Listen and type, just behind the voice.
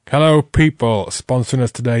Hello people, sponsoring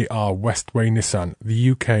us today are Westway Nissan,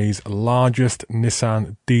 the UK's largest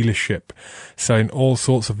Nissan dealership, selling all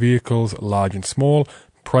sorts of vehicles, large and small,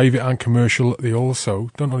 private and commercial. They also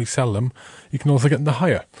don't only sell them, you can also get them to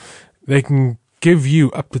hire. They can give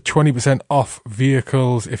you up to 20% off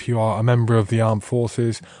vehicles if you are a member of the armed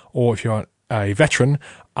forces or if you are a veteran,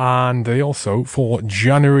 and they also, for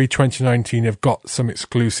January 2019, have got some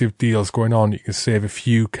exclusive deals going on. You can save a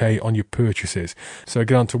few K on your purchases. So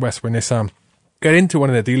get on to Westway Nissan, get into one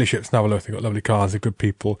of their dealerships and have a look. They've got lovely cars, they're good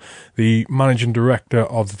people. The managing director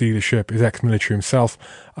of the dealership is ex-military himself,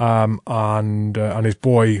 and his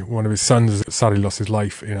boy, one of his sons, sadly lost his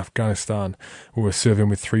life in Afghanistan, who was serving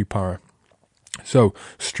with 3-Para. So,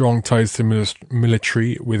 strong ties to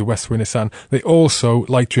military with Westway Nissan. They also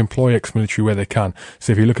like to employ ex-military where they can.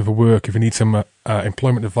 So if you're looking for work, if you need some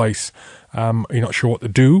employment advice, you're not sure what to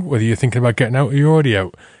do, whether you're thinking about getting out or you're already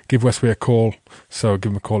out, give Westway a call. So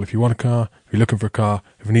give them a call if you want a car, if you're looking for a car,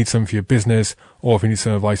 if you need something for your business, or if you need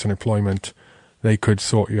some advice on employment. They could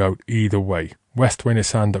sort you out either way.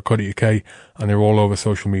 westwaynissan.co.uk, and they're all over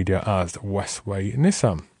social media as Westway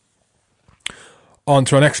Nissan. On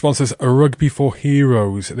to our next sponsors, Rugby for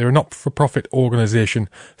Heroes. They're a not-for-profit organisation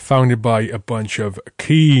founded by a bunch of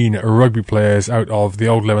keen rugby players out of the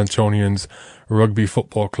Old Levantonians Rugby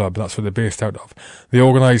Football Club. That's where they're based out of. They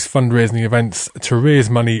organise fundraising events to raise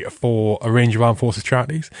money for a range of armed forces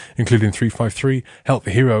charities, including 353, Help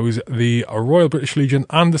the Heroes, the Royal British Legion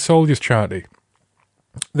and the Soldiers Charity.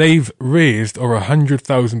 They've raised over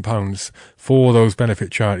 £100,000 for those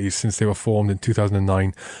benefit charities since they were formed in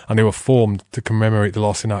 2009, and they were formed to commemorate the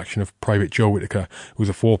loss in action of Private Joe Whitaker, who was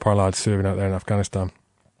a 4-Para lad serving out there in Afghanistan.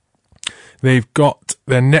 They've got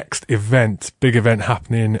their next event, big event,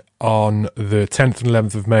 happening on the 10th and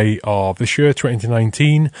 11th of May of this year,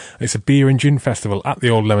 2019. It's a beer and gin festival at the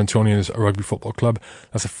Old Levantonians Rugby Football Club.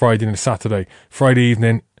 That's a Friday and a Saturday. Friday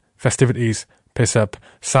evening, festivities, piss up.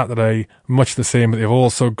 Saturday, much the same, but they've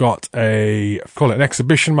also got an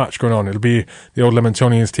exhibition match going on. It'll be the Old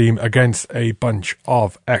Levantonians team against a bunch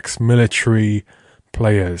of ex-military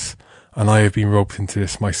players, and I have been roped into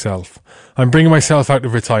this myself. I'm bringing myself out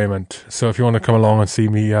of retirement, so if you want to come along and see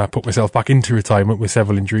me put myself back into retirement with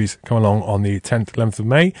several injuries, come along on the 10th, 11th of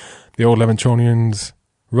May, the Old Levantonians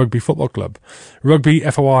Rugby Football Club.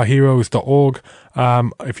 rugbyforheroes.org.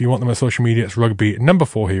 If you want them on social media, it's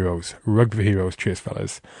rugby4heroes. Rugby for Heroes. Cheers,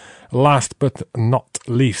 fellas. Last but not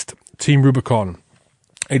least, Team Rubicon,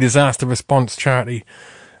 a disaster response charity.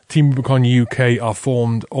 Team Rubicon UK are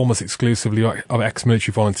formed almost exclusively of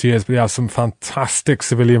ex-military volunteers, but they have some fantastic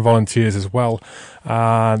civilian volunteers as well.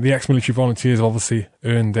 The ex-military volunteers have obviously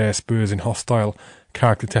earned their spurs in hostile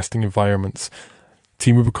character testing environments.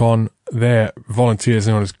 Team Rubicon, their volunteers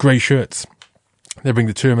are known as Grey Shirts. They bring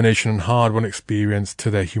determination and hard-won experience to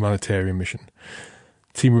their humanitarian mission.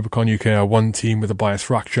 Team Rubicon UK are one team with a bias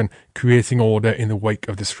for action, creating order in the wake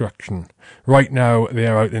of destruction. Right now, they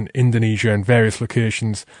are out in Indonesia and various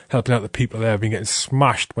locations, helping out the people there who've been getting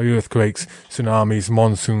smashed by earthquakes, tsunamis,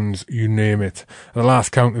 monsoons, you name it. At the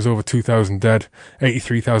last count, there's over 2,000 dead,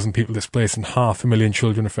 83,000 people displaced, and 500,000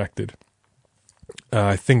 children affected.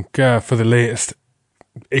 I think for the latest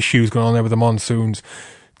issues going on there with the monsoons,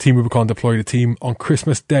 Team Rubicon deployed a team on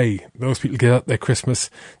Christmas Day. Those people get out their Christmas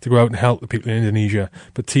to go out and help the people in Indonesia.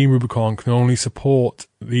 But Team Rubicon can only support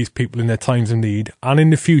these people in their times of need and in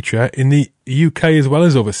the future in the UK as well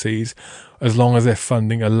as overseas, as long as their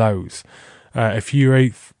funding allows. If you're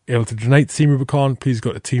able to donate to Team Rubicon, please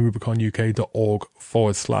go to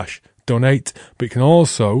teamrubiconuk.org/donate. But you can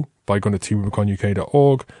also, by going to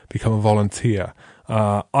teamrubiconuk.org, become a volunteer.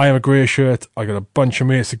 I am a Grey Shirt. I got a bunch of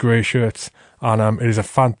mates of Grey Shirts, and it is a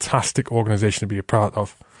fantastic organisation to be a part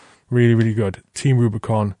of. Really, really good.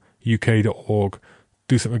 teamrubiconuk.org.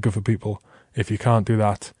 Do something good for people. If you can't do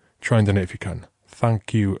that, try and donate if you can.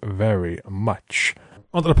 Thank you very much.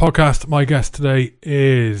 On to the podcast. My guest today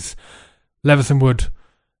is Levison Wood,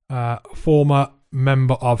 former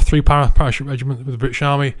member of 3-Para Parachute Regiment with the British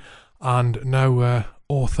Army, and now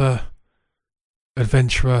author,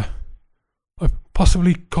 adventurer,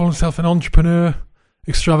 possibly call himself an entrepreneur,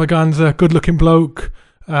 extravaganza, good-looking bloke.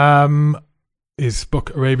 His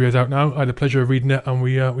book Arabia is out now. I had the pleasure of reading it, and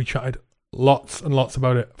we chatted lots and lots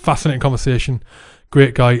about it. Fascinating conversation,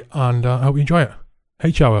 great guy, and I hope you enjoy it.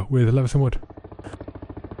 H-Hour with Levison Wood.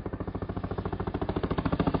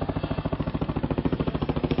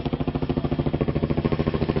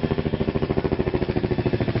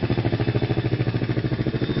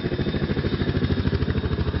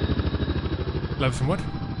 Levison Wood,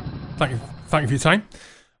 thank you for your time.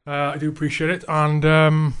 I do appreciate it, and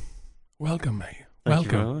welcome, mate. Thank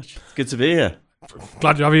you very much. It's good to be here.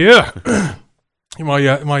 glad to have you here.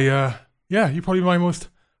 You're probably my most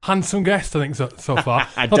handsome guest, I think, so far.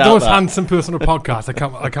 Not the most handsome person on the podcast. I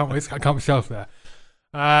can't myself there.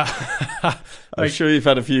 I'm sure you've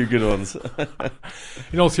had a few good ones.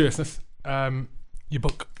 In all seriousness, your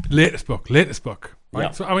book, latest book, right?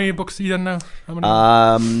 Yeah. So how many books have you done now? How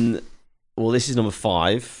many? Well, this is number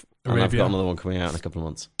 5, and Arabia. I've got another one coming out in a couple of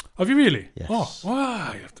months. Have you really? Yes. Oh,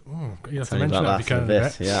 wow. You have to Tell you mention about that if you in a can.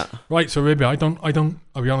 bit. Yeah. Right, so Arabia, I don't,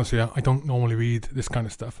 I'll be honest with you, I don't normally read this kind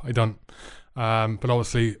of stuff. I don't. But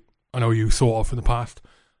obviously, I know you sort of in the past,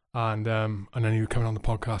 and then you were coming on the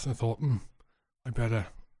podcast, and I thought, I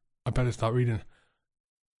better start reading.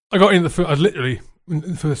 I got in I was literally,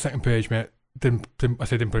 for the second page, mate, didn't put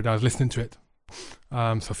it down, I was listening to it.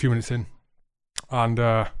 So a few minutes in,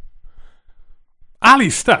 and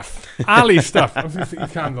Ali stuff. I'm going to stick your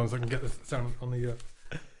cans on so I can get the sound on the...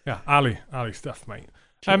 Ali stuff, mate.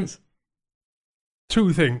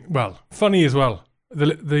 Two things. Well, funny as well.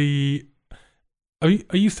 Are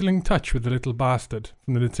you still in touch with the little bastard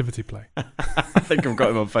from the Nativity play? I think I've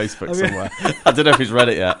got him on Facebook somewhere. I don't know if he's read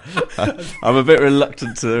it yet. I'm a bit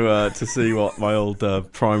reluctant to see what my old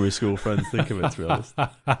primary school friends think of it, to be honest.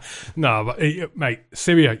 No, but mate,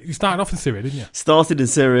 Syria. You started off in Syria, didn't you? Started in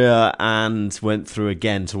Syria and went through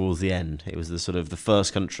again towards the end. It was the sort of the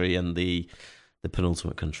first country and the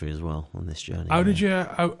penultimate country as well on this journey. How did you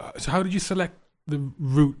select the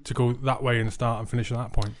route to go that way and start and finish at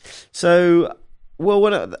that point? So... Well,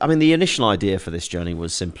 the initial idea for this journey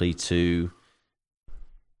was simply to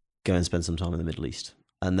go and spend some time in the Middle East.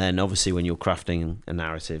 And then obviously when you're crafting a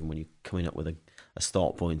narrative and when you're coming up with a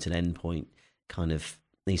start point and end point, kind of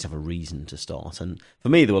needs to have a reason to start. And for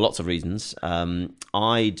me, there were lots of reasons.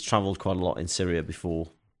 I'd travelled quite a lot in Syria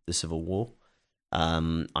before the civil war.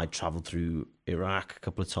 I travelled through Iraq a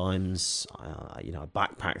couple of times. I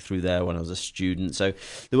backpacked through there when I was a student. So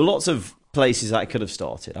there were lots of places that I could have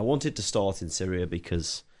started. I wanted to start in Syria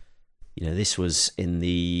because, this was in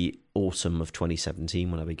the autumn of 2017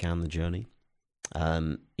 when I began the journey.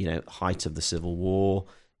 Height of the civil war.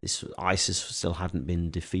 ISIS still hadn't been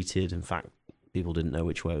defeated. In fact, people didn't know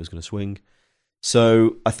which way it was going to swing.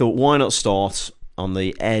 So I thought, why not start on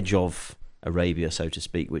the edge of Arabia, so to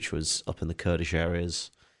speak, which was up in the Kurdish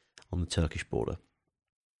areas on the Turkish border.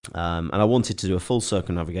 And I wanted to do a full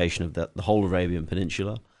circumnavigation of the whole Arabian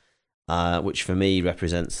Peninsula, which for me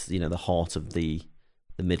represents, the heart of the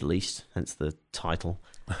Middle East, hence the title.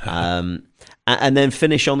 And then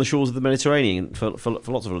finish on the shores of the Mediterranean for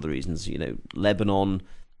lots of other reasons. Lebanon,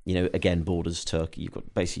 again, borders Turkey. You've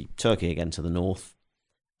got basically Turkey again to the north.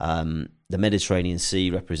 The Mediterranean Sea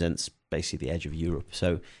represents basically the edge of Europe.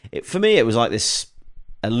 So for me, it was like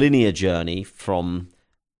a linear journey from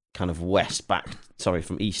kind of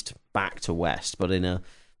from east back to west, but in a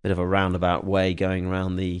bit of a roundabout way, going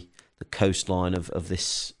around the coastline of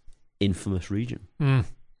this infamous region. As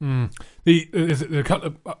I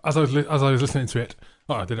was listening to it,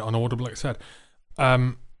 I did it on Audible, like I said.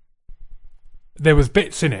 There was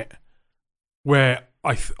bits in it where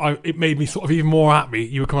it made me sort of even more happy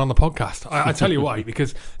you were coming on the podcast. I tell you why,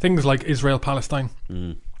 because things like Israel, Palestine,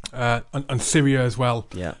 and Syria as well,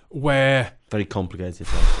 where very complicated.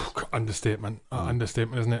 Understatement,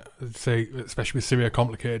 isn't it? I'd say, especially with Syria,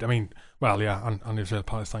 complicated. I mean, well, yeah, and Israel,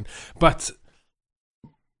 Palestine, but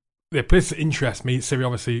the place that interests me, Syria,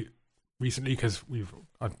 obviously, recently because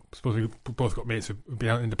I suppose we both got mates who've been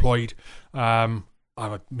out and deployed.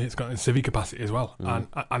 I've mates got in civic capacity as well, and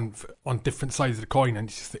on different sides of the coin, and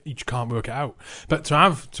it's just that each can't work it out. But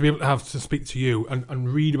to be able to speak to you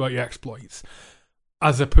and read about your exploits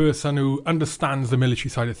as a person who understands the military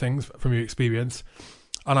side of things from your experience,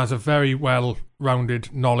 and has a very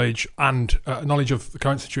well-rounded knowledge and knowledge of the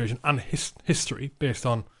current situation and history based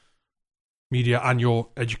on media and your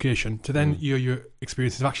education, to then your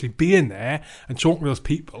experiences of actually being there and talking to those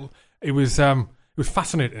people, it was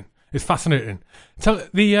fascinating. It's fascinating.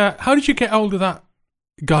 How did you get hold of that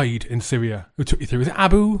guide in Syria who took you through? Was it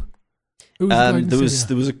Abu? There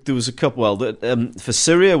was a couple. Well, for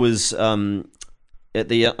Syria was at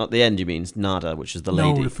the end. You mean Nada, which is the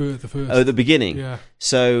lady? No, the first. Oh, the beginning. Yeah.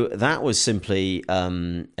 So that was simply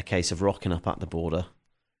a case of rocking up at the border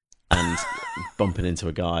and bumping into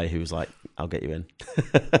a guy who was like, "I'll get you in."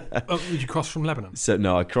 Did you cross from Lebanon? So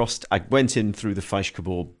no, I went in through the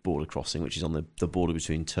Faish-Kabul border crossing, which is on the border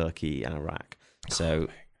between Turkey and Iraq. So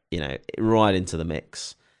right into the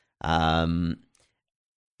mix. That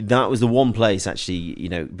was the one place actually.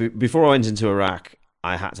 Before I went into Iraq,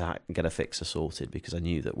 I had to get a fixer sorted because I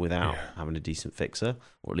knew that without having a decent fixer,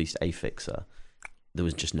 or at least a fixer, there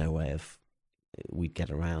was just no way we'd get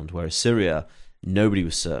around. Whereas Syria, Nobody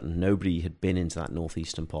was certain. Nobody had been into that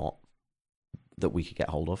northeastern part that we could get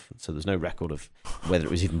hold of. So there's no record of whether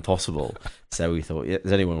it was even possible. So we thought,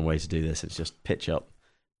 there's only one way to do this. It's just pitch up,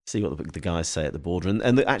 see what the guys say at the border.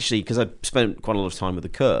 And actually, because I spent quite a lot of time with the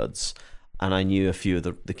Kurds, and I knew a few of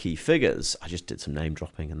the key figures, I just did some name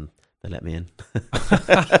dropping, and they let me in.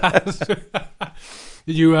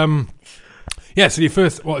 Did you? So your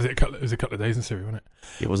first, what was it? It was a couple of days in Syria, wasn't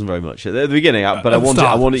it? It wasn't very much at the beginning, but I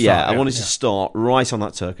wanted to start right on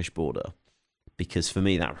that Turkish border, because for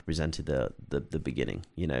me that represented the beginning.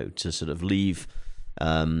 To sort of leave,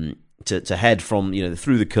 to head from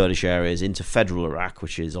through the Kurdish areas into federal Iraq,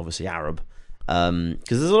 which is obviously Arab,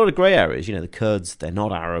 because there's a lot of grey areas. The Kurds, they're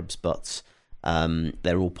not Arabs, but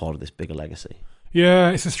they're all part of this bigger legacy. Yeah,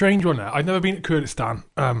 it's a strange one. I'd never been to Kurdistan,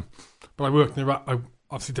 but I worked in Iraq. I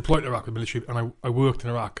obviously deployed to Iraq with the military, and I worked in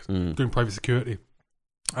Iraq doing private security.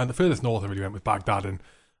 And the furthest north I really went was Baghdad and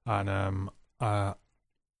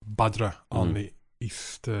Badra on the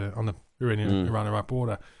east, on the Iran-Iraq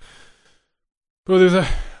border. But there's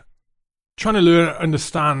trying to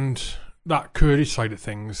understand that Kurdish side of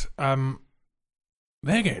things. They're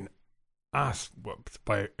getting ass whooped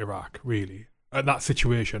by Iraq, really, at that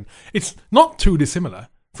situation. It's not too dissimilar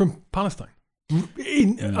from Palestine.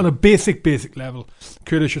 On a basic level,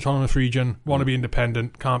 Kurdish autonomous region, want to be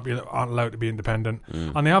independent, aren't allowed to be independent,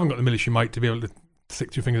 and they haven't got the military might to be able to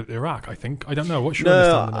stick two fingers at Iraq. I think. I don't know. What's your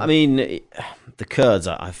understanding? I mean, the Kurds,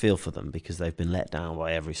 I feel for them because they've been let down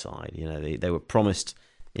by every side. They were promised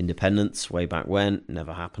independence way back when,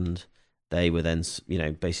 never happened. They were then,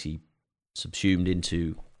 basically subsumed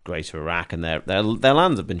into Greater Iraq, and their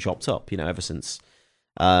lands have been chopped up. Ever since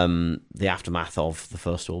the aftermath of the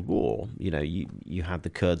First World War. You had the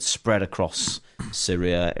Kurds spread across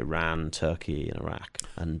Syria, Iran, Turkey, and Iraq.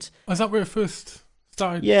 And is that where it first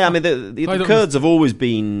started? Yeah, I mean the Kurds have always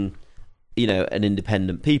been, an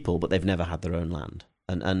independent people, but they've never had their own land,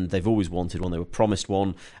 and they've always wanted one. They were promised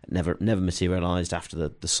one, never materialised after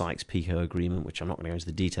the Sykes-Picot Agreement, which I'm not going to go into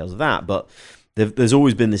the details of that. But there's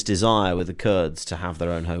always been this desire with the Kurds to have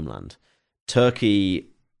their own homeland. Turkey,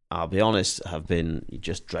 I'll be honest, have been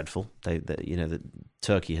just dreadful.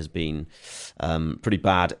 Turkey has been pretty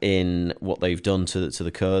bad in what they've done to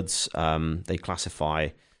the Kurds. They classify,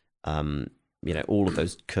 all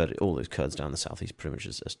those Kurds down the southeast pretty much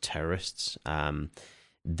as terrorists.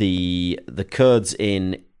 The Kurds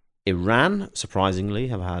in Iran, surprisingly,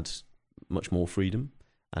 have had much more freedom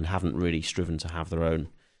and haven't really striven to have their own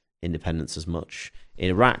independence as much.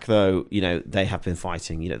 In Iraq, though, they have been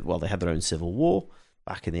fighting. They had their own civil war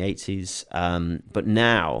back in the 80s. But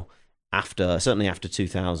now, certainly after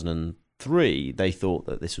 2003, they thought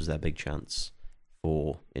that this was their big chance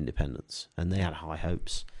for independence. And they had high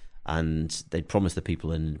hopes. And they'd promised the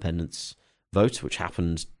people an independence vote, which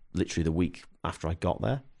happened literally the week after I got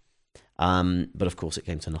there. But of course, it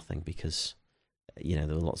came to nothing because, there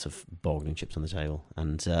were lots of bargaining chips on the table.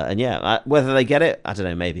 And whether they get it, I don't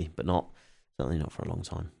know, maybe, but certainly not for a long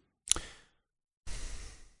time.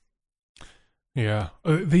 Yeah,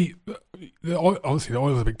 obviously the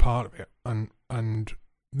oil is a big part of it, and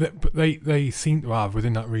they seem to have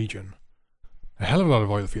within that region a hell of a lot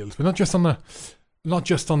of oil fields, but not just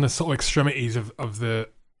on the sort of extremities of the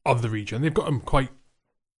region. They've got them quite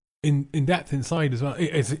in depth inside as well.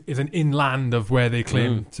 It's an inland of where they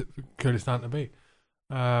claim Kurdistan to be.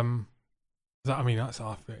 That's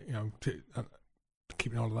half it,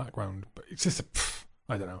 keeping all of that ground, but it's just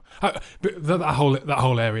I don't know. But that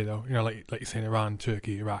whole area, though, like you're saying, Iran,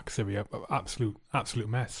 Turkey, Iraq, Syria, absolute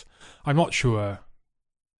mess. I'm not sure.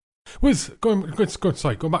 Going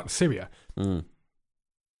back to Syria.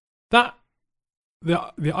 That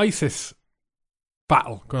the ISIS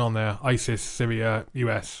battle going on there, ISIS, Syria,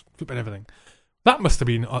 US, flipping everything. That must have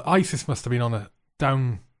been ISIS must have been on a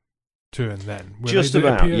downturn then. Just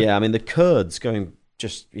about, yeah. I mean, the Kurds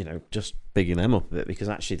just bigging them up a bit because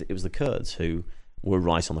actually it was the Kurds who were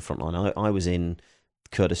right on the front line. I was in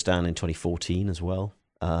Kurdistan in 2014 as well.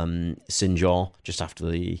 Sinjar, just after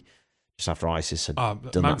ISIS had done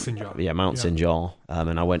Mount that. Sinjar. Yeah, Mount Sinjar.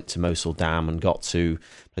 And I went to Mosul Dam and got to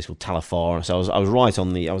a place called Tal Afar. So I was right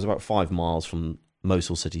on I was about 5 miles from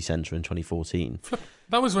Mosul city centre in 2014.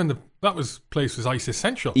 That was when place was ISIS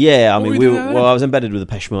central. Yeah, I mean, I was embedded with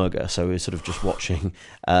the Peshmerga, so we were sort of just watching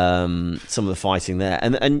some of the fighting there.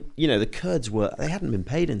 And the Kurds they hadn't been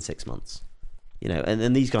paid in 6 months.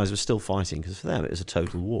 And these guys were still fighting because for them it was a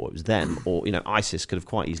total war. It was them, or ISIS could have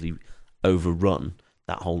quite easily overrun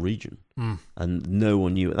that whole region, and no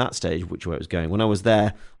one knew at that stage which way it was going. When I was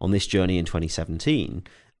there on this journey in 2017,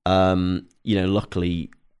 luckily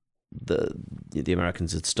the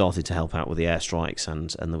Americans had started to help out with the airstrikes, and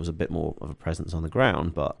there was a bit more of a presence on the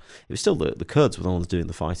ground, but it was still the Kurds were the ones doing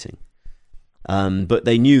the fighting. But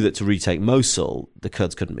they knew that to retake Mosul, the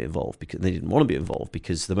Kurds couldn't be involved because they didn't want to be involved,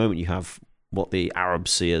 because the moment you have what the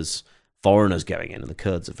Arabs see as foreigners going in, and the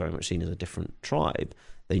Kurds are very much seen as a different tribe,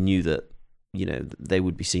 they knew that they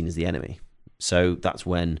would be seen as the enemy. So that's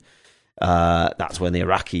when the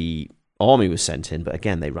Iraqi army was sent in, but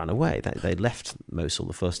again they ran away. They left Mosul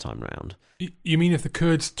the first time round. You mean if the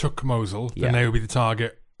Kurds took Mosul, then they would be the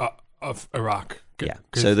target of Iraq? Yeah.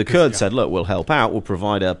 So the Kurds said, look, we'll help out, we'll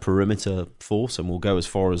provide a perimeter force, and we'll go as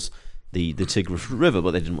far as the Tigris River,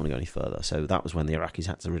 but they didn't want to go any further. So that was when the Iraqis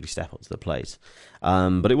had to really step up to the plate.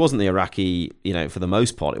 But it wasn't the Iraqi, for the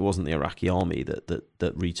most part, it wasn't the Iraqi army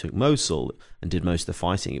that retook Mosul and did most of the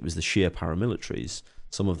fighting. It was the Shia paramilitaries,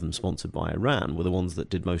 some of them sponsored by Iran, were the ones that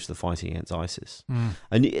did most of the fighting against ISIS.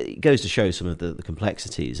 And it goes to show some of the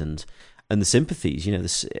complexities and the sympathies.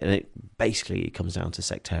 And it basically comes down to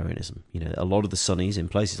sectarianism. A lot of the Sunnis in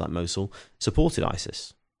places like Mosul supported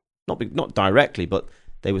ISIS, not directly, but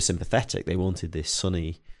they were sympathetic. They wanted this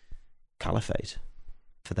Sunni caliphate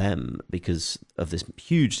for them because of this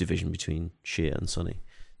huge division between Shia and Sunni.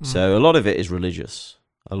 So a lot of it is religious.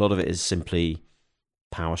 A lot of it is simply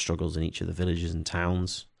power struggles in each of the villages and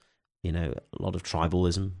towns. A lot of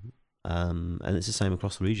tribalism. And it's the same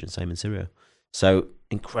across the region, same in Syria. So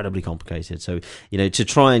incredibly complicated. So, to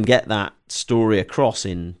try and get that story across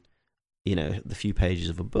in the few pages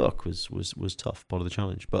of a book was tough, part of the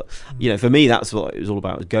challenge. But for me, that's what it was all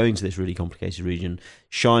about: was going to this really complicated region,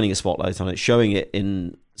 shining a spotlight on it, showing it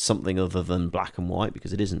in something other than black and white,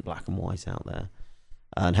 because it isn't black and white out there,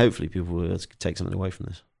 and hopefully people will take something away from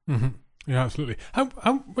this. Mm-hmm. Yeah, absolutely. How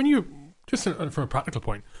when you just from a practical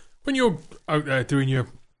point, when you're out there doing your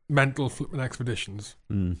mental flipping expeditions,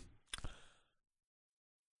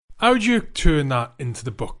 how do you turn that into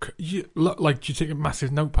the book? Do you take a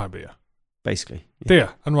massive notepad here? Basically,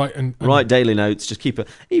 yeah. And write daily notes. Just keep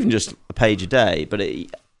even just a page a day. But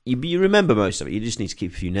you remember most of it. You just need to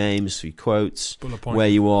keep a few names, a few quotes, where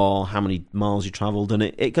you are, how many miles you travelled, and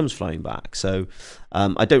it comes flowing back. So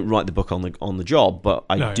I don't write the book on the job, but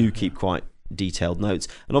I do keep quite detailed notes.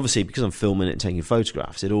 And obviously, because I'm filming it and taking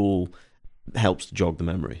photographs, it all helps to jog the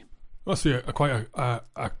memory. Must be quite a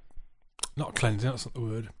not a cleansing. That's not the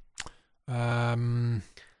word.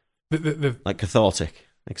 Like cathartic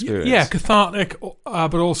experience. Yeah, cathartic,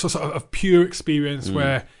 but also sort of pure experience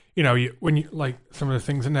where, when you like some of the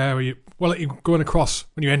things in there where you're going across,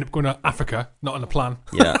 when you end up going to Africa, not on a plan.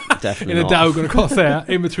 Yeah, definitely. In a dhow going across there,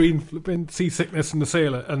 in between flipping seasickness and the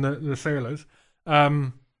sailors. A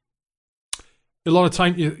lot of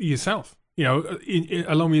time yourself,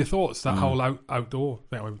 along with your thoughts, that whole outdoor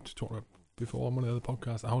thing we talked about before on one of the other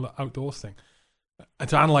podcasts, the whole outdoors thing. And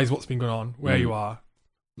to analyse what's been going on, where you are,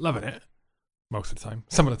 loving it. Most of the time.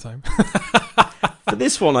 Some of the time. For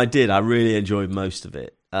this one, I really enjoyed most of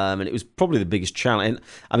it. And it was probably the biggest challenge.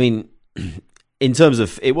 I mean, in terms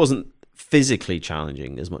of, it wasn't physically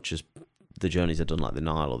challenging as much as the journeys I'd done, like the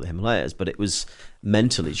Nile or the Himalayas, but it was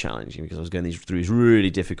mentally challenging because I was going through these really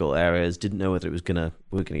difficult areas, didn't know whether we were going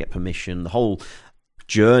to get permission. The whole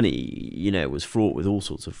journey, was fraught with all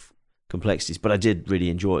sorts of complexities, but I did really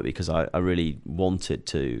enjoy it because I really wanted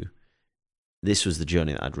to. This was the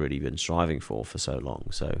journey that I'd really been striving for so long.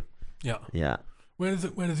 So yeah. Where does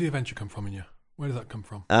the adventure come from in you? Where does that come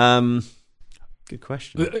from? Good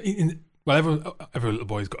question. Every little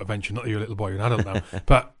boy's got adventure. Not that you're a little boy, and I don't know,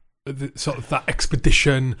 but sort of that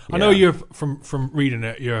expedition. I know you're from reading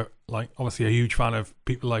it. You're like obviously a huge fan of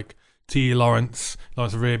people like T. Lawrence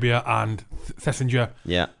Arabia, and Thesiger.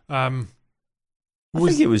 Yeah. I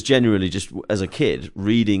think it was genuinely just as a kid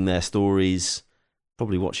reading their stories,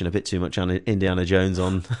 probably watching a bit too much Indiana Jones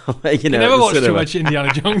on. You never watch too much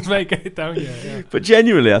Indiana Jones, mate. Get it down, yeah. But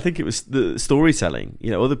genuinely, I think it was the storytelling.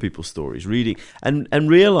 Other people's stories, reading and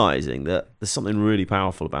realizing that there's something really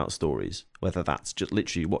powerful about stories. Whether that's just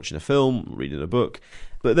literally watching a film, reading a book,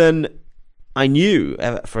 but then I knew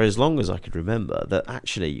for as long as I could remember that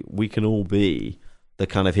actually we can all be the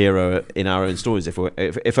kind of hero in our own stories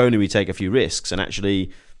if only we take a few risks and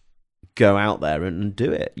actually go out there and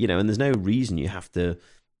do it, and there's no reason you have to.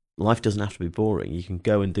 Life doesn't have to be boring. You can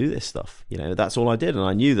go and do this stuff. That's all I did, and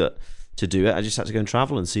I knew that to do it, I just had to go and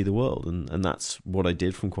travel and see the world, and that's what I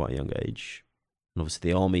did from quite a young age. And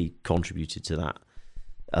obviously, the army contributed to that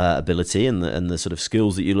ability and the sort of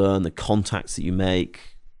skills that you learn, the contacts that you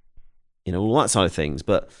make, all that side of things.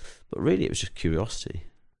 But really, it was just curiosity.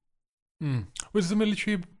 Was the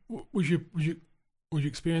military? Was your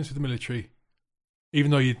experience with the military?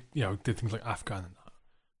 Even though you did things like Afghan and that,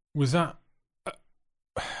 was that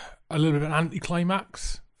a little bit of an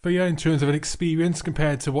anticlimax for you in terms of an experience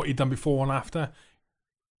compared to what you'd done before and after?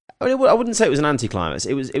 I mean, I wouldn't say it was an anticlimax.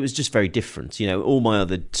 It was just very different. You know, all my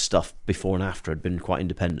other stuff before and after had been quite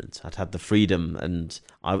independent. I'd had the freedom, and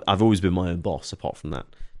I've always been my own boss. Apart from that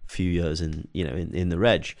few years in the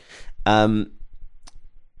reg,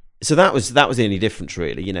 so that was the only difference,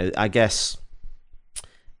 really. You know, I guess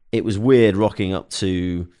it was weird rocking up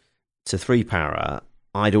to 3-Para.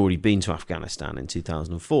 I'd already been to Afghanistan in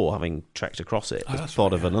 2004, having trekked across it as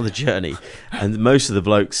part of another journey. And most of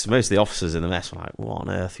the officers in the mess were like, "What on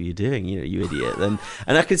earth are you doing? You idiot!" And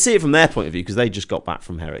I could see it from their point of view because they just got back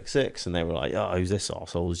from Herrick 6, and they were like, "Oh, who's this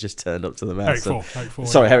arsehole who's just turned up to the mess?" Herrick 4.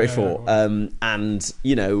 Sorry, Herrick 4. And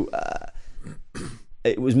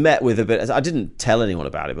it was met with a bit. I didn't tell anyone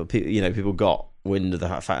about it, but people got wind of the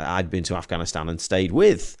fact that I'd been to Afghanistan and stayed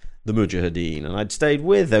with the Mujahideen, and I'd stayed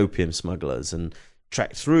with opium smugglers and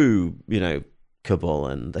trekked through, Kabul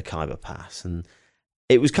and the Khyber Pass, and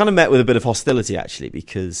it was kind of met with a bit of hostility actually,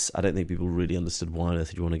 because I don't think people really understood why on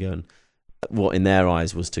earth you'd want to go, and what in their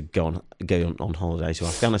eyes was to go on holiday to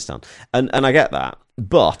Afghanistan, and I get that,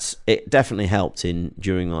 but it definitely helped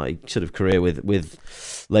during my sort of career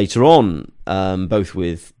with later on, both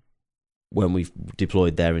with when we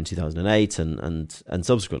deployed there in 2008 and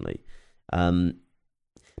subsequently.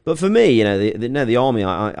 But for me, the army,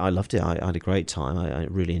 I loved it. I had a great time. I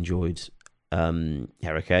really enjoyed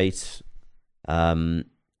Herrick 8.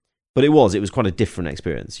 But it was quite a different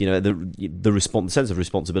experience. The sense of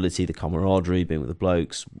responsibility, the camaraderie, being with the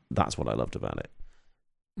blokes. That's what I loved about it.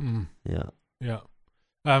 Mm. Yeah.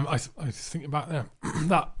 I was thinking about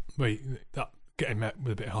that getting met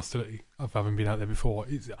with a bit of hostility of having been out there before.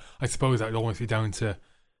 I suppose that would almost be down to,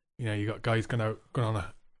 you got guys going on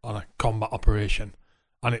a combat operation.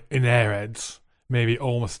 And in their heads, maybe it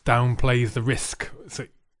almost downplays the risk. So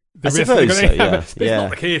I suppose so, yeah. But it's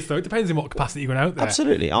not the case, though. It depends on what capacity you're going out there.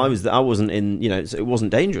 Absolutely. I wasn't in, it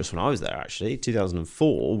wasn't dangerous when I was there, actually.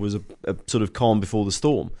 2004 was a sort of calm before the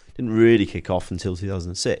storm. Didn't really kick off until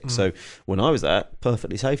 2006. So when I was there,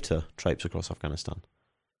 perfectly safe to traipse across Afghanistan.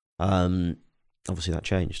 Obviously, that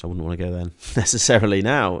changed. I wouldn't want to go there necessarily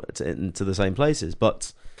now to the same places.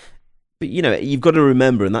 But you've got to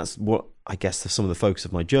remember, and that's what I guess some of the focus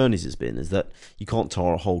of my journeys has been, is that you can't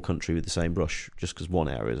tar a whole country with the same brush just because one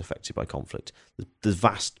area is affected by conflict. There's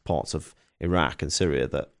vast parts of Iraq and Syria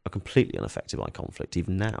that are completely unaffected by conflict,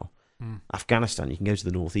 even now. Afghanistan, you can go to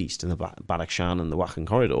the northeast in the Badakhshan and the Wakhan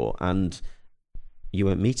corridor, and you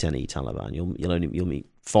won't meet any Taliban. You'll meet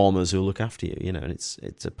farmers who'll look after you. And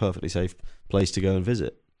it's a perfectly safe place to go and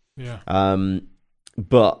visit. Yeah.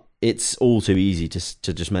 But it's all too easy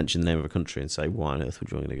to just mention the name of a country and say, why on earth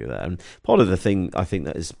would you want to go there? And part of the thing I think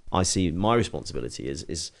I see my responsibility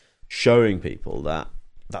is showing people that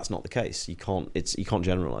that's not the case. You can't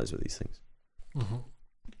generalize with these things. Mm-hmm.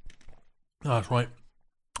 No, that's right.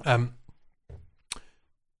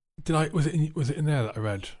 Was it in there that I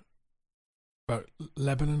read about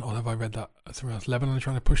Lebanon, or have I read that somewhere else? Lebanon are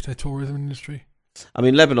trying to push their tourism industry. I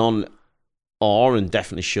mean, Lebanon are and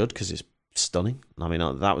definitely should, because it's stunning. I mean,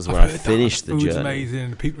 that was where I finished the journey. Food's amazing.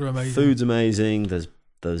 The people are amazing. Food's amazing.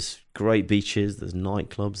 There's great beaches. There's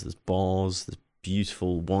nightclubs. There's bars. There's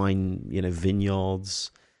beautiful wine,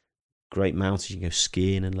 vineyards. Great mountains. You can go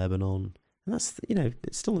skiing in Lebanon. And that's,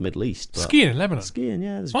 it's still the Middle East. But skiing in Lebanon? Skiing,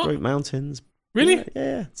 yeah. There's great mountains. Really?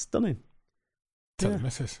 Yeah, it's stunning. Tell the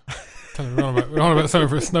missus. Tell her we're on about something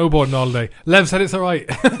for a snowboarding holiday. Lev said it's all right.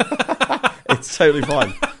 It's totally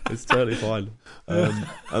fine. It's totally fine.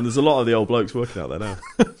 And there's a lot of the old blokes working out there now.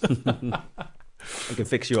 I can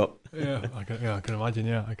fix you up. I can imagine.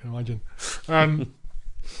 Yeah, I can imagine.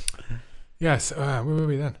 Yes, where were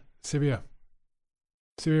we then? Syria,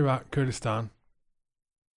 Iraq, Kurdistan.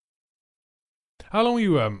 How long were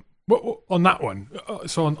you on that one?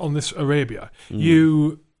 So on this Arabia,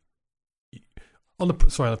 you on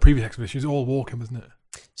the previous expedition, it was all walking, wasn't it?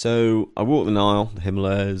 So I walked the Nile, the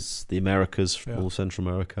Himalayas, the Americas, all Central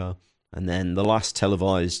America. And then the last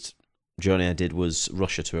televised journey I did was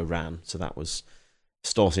Russia to Iran. So that was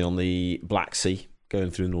starting on the Black Sea,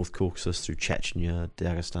 going through the North Caucasus, through Chechnya,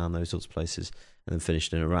 Dagestan, those sorts of places, and then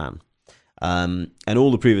finished in Iran. And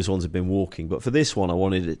all the previous ones have been walking. But for this one, I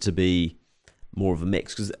wanted it to be more of a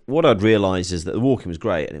mix. Because what I'd realised is that the walking was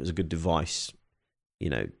great, and it was a good device,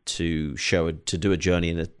 to do a journey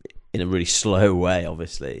in a really slow way,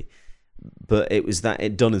 obviously. But it was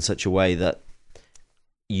done in such a way that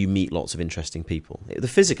you meet lots of interesting people. The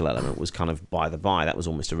physical element was kind of by the by. That was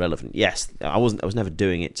almost irrelevant. Yes, I was never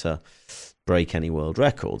doing it to break any world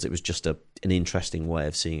records. It was just an interesting way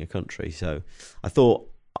of seeing a country. So I thought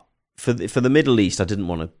for the Middle East, I didn't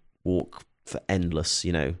want to walk for endless,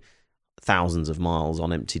 thousands of miles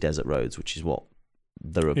on empty desert roads, which is what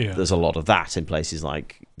Yeah. there's a lot of that in places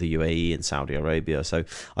like the UAE and Saudi Arabia. So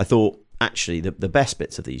I thought actually the best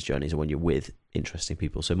bits of these journeys are when you're with interesting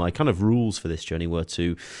people. So my kind of rules for this journey were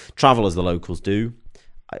to travel as the locals do.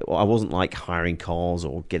 I wasn't like hiring cars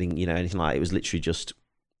or getting, anything like that. It was literally just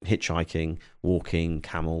hitchhiking, walking,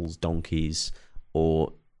 camels, donkeys,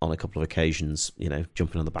 or on a couple of occasions,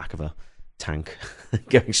 jumping on the back of a tank,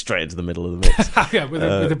 going straight into the middle of the mix. Yeah, with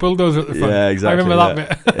the bulldozer at the front. Yeah, exactly. I remember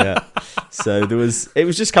that bit. Yeah. So it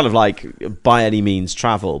was just kind of like by any means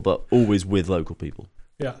travel, but always with local people.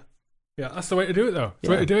 Yeah. Yeah, that's the way to do it, though. It's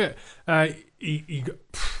the way to do it.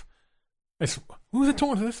 Who was I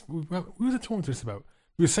talking to this? Who was I talking to this about?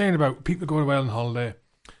 We were saying about people going away on holiday,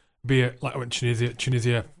 be it like I went to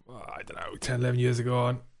Tunisia, I don't know, 10, 11 years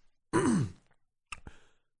ago,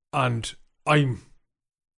 and I'm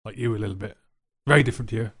like you a little bit, very different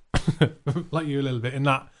to you, like you a little bit in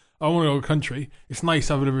that I want to go to a country. It's nice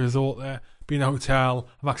having a resort there, be in a hotel,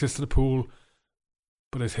 have access to the pool,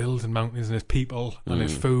 but there's hills and mountains and there's people and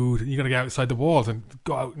there's food, and you got to get outside the walls and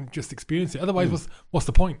go out and just experience it. Otherwise, what's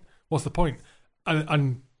the point? What's the point?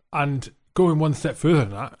 And going one step further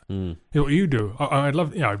than that, what you do, I'd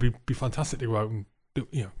love, it'd be fantastic to go out and do,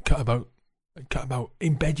 cut about,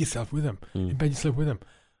 embed yourself with them,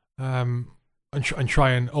 and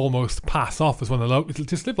try and almost pass off as one of the locals,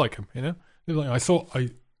 just live like them, live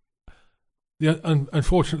like the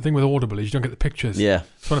unfortunate thing with Audible is you don't get the pictures. Yeah.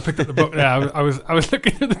 So when I picked up the book, I was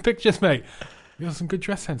looking at the pictures, mate. You got some good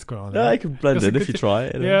dress sense going on. Yeah, I can blend in if you try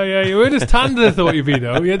it. Yeah. You weren't as tanned as I thought you'd be,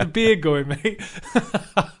 though. You had the beard going, mate.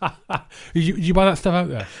 Did you buy that stuff out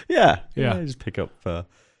there? Yeah. Just pick up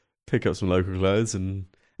some local clothes and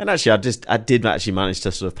actually I did actually manage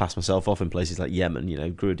to sort of pass myself off in places like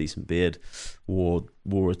Yemen. Grew a decent beard, wore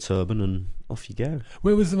a turban, and off you go.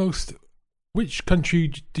 Which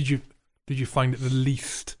country did you find it the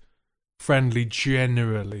least friendly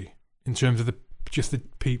generally in terms of just the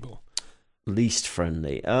people? Least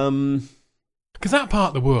friendly. Because that part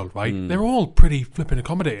of the world, right? They're all pretty flipping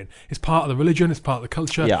accommodating. It's part of the religion. It's part of the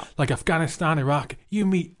culture. Yeah. Like Afghanistan, Iraq.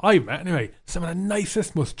 I met anyway some of the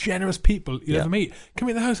nicest, most generous people you'll ever meet. Come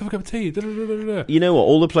in the house, have a cup of tea. Da, da, da, da, da. You know what?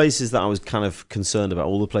 All the places that I was kind of concerned about,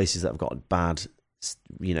 all the places that have got bad,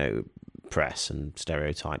 press and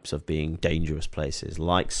stereotypes of being dangerous places,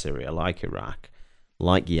 like Syria, like Iraq,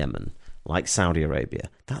 like Yemen, like Saudi Arabia.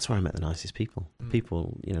 That's where I met the nicest people.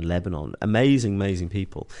 People, Lebanon, amazing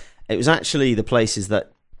people. It was actually the places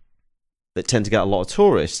that tend to get a lot of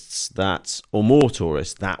tourists or more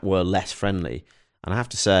tourists that were less friendly. And I have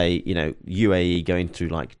to say, UAE, going through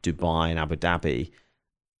like Dubai and Abu Dhabi,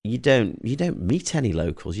 you don't meet any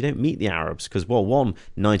locals. You don't meet the Arabs because,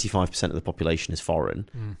 95% of the population is foreign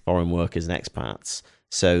workers and expats.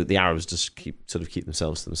 So the Arabs just keep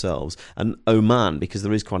themselves to themselves. And Oman, because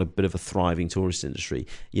there is quite a bit of a thriving tourist industry,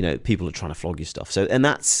 people are trying to flog your stuff. So, and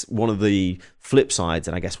that's one of the flip sides,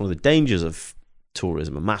 and I guess one of the dangers of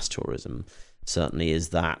tourism and mass tourism certainly is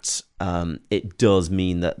that it does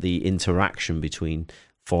mean that the interaction between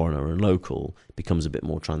foreigner and local becomes a bit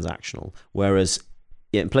more transactional. Whereas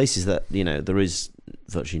in places that there is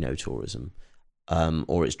virtually no tourism,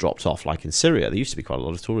 or it's dropped off, like in Syria, there used to be quite a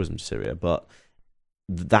lot of tourism to Syria, but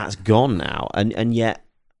that's gone now, and yet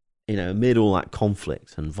amid all that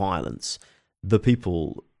conflict and violence, the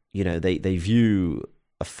people they view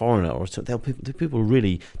a foreigner or the people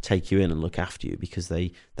really take you in and look after you because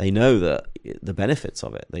they know that the benefits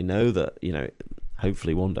of it. They know that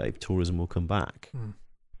hopefully one day tourism will come back.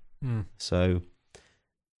 So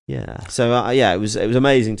it was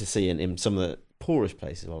amazing to see in some of the poorest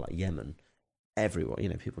places, like Yemen,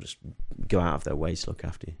 everyone people just go out of their way to look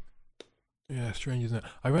after you. Yeah, strange, isn't it?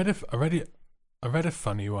 I read a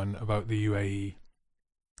funny one about the UAE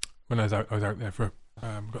when I was out there for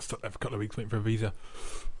got stuck there for a couple of weeks waiting for a visa,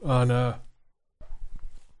 and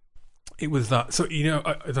it was that. So I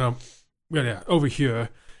don't know. Yeah, over here,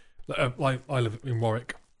 like I live in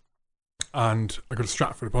Warwick, and I go to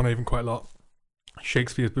Stratford upon Avon quite a lot.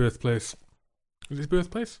 Shakespeare's birthplace. Was his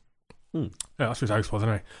birthplace? Yeah, that's where his house was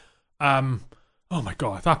anyway. Oh my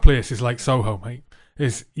god, that place is like Soho, mate.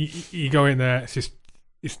 You go in there,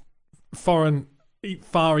 it's foreign,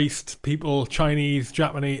 Far East people, Chinese,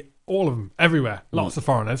 Japanese, all of them, everywhere. Lots of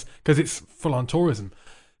foreigners because it's full on tourism.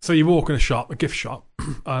 So you walk in a gift shop,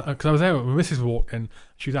 because I was there when my missus walked in.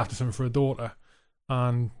 She was after something for her daughter,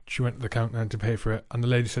 and she went to the counter to pay for it. And the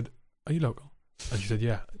lady said, "Are you local?" And she said,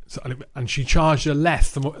 "Yeah." So, and she charged her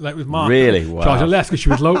less than what, like, with Mark. Really? Wow. Charged her less because she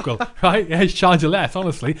was local, right? Yeah, she charged her less,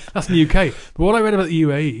 honestly. That's in the UK. But what I read about the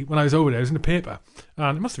UAE when I was over there was in the paper,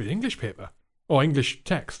 and it must have been English paper or English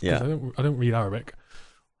text, because I don't read Arabic.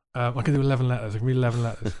 I can do 11 letters. I can read 11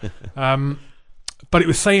 letters. But it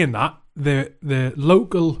was saying that the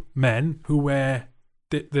local men who wear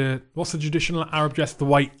the what's the traditional Arab dress? The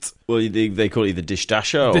white. Well, they call it the dish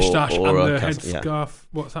dasher or and the a headscarf.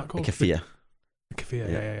 What's that called? A keffiyeh.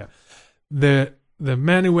 Yeah. The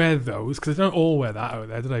men who wear those, because they don't all wear that out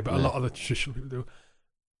there, do they? But a lot of the traditional people do.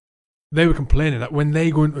 They were complaining that when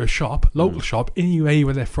they go into a shop, local shop in UAE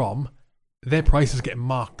where they're from, their prices are getting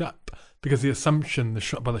marked up because the assumption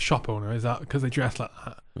by the shop owner is that because they dress like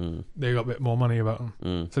that, they got a bit more money about them.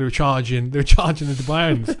 So they were charging the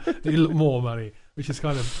Dubaians a little more money, which is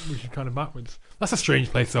kind of backwards. That's a strange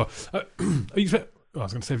place, though. I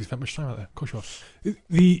was going to say, have you spent much time out there? Of course you have.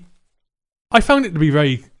 I found it to be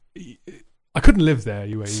very. I couldn't live there,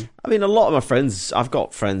 UAE. I mean, a lot of my friends. I've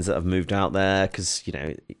got friends that have moved out there because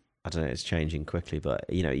I don't know, it's changing quickly, but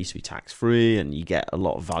it used to be tax free, and you get a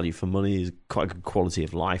lot of value for money. It's quite a good quality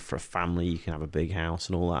of life for a family. You can have a big house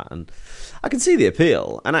and all that, and I can see the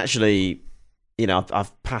appeal. And actually,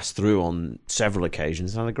 I've passed through on several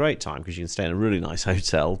occasions and had a great time because you can stay in a really nice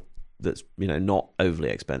hotel that's not overly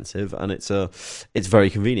expensive, and it's very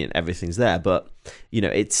convenient. Everything's there, but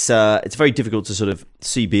it's very difficult to sort of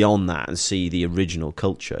see beyond that and see the original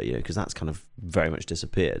culture, because that's kind of very much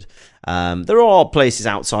disappeared. There are places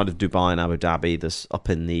outside of Dubai and Abu Dhabi that's up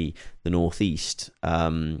in the northeast,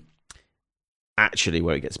 actually,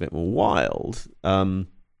 where it gets a bit more wild.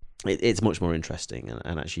 It's much more interesting,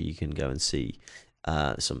 and actually you can go and see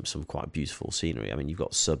some quite beautiful scenery. I mean, you've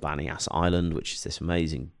got Sir Banias Island, which is this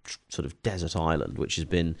amazing sort of desert island, which has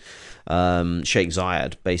been Sheikh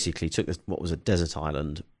Zayed basically took what was a desert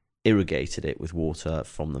island, irrigated it with water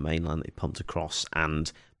from the mainland that he pumped across,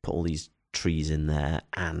 and put all these trees in there,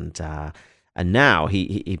 and now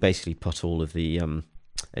he basically put all of the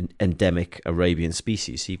endemic Arabian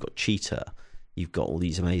species. So you've got cheetah. You've got all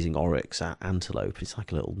these amazing oryx, antelope. It's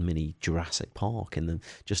like a little mini Jurassic Park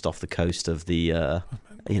just off the coast of the, off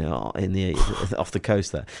the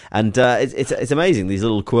coast there. And it's amazing, these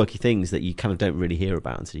little quirky things that you kind of don't really hear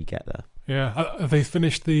about until you get there. Yeah, have they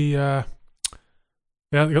finished they got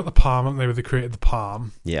the palm, haven't they? Where they created the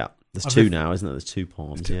palm. Yeah, there's two now, isn't there? There's two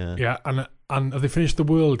palms. Yeah, and have they finished the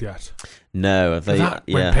world yet? No, have they? That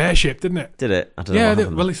went pear-shaped, didn't it? Did it? I don't know. Yeah,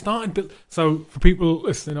 it started. So for people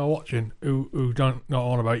listening or watching who don't know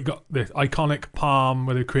all about it, you got the iconic palm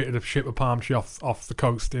where they created a shape of palm tree off the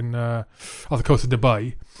coast off the coast of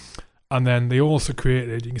Dubai, and then they also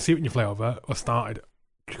created. You can see it when you fly over. Or started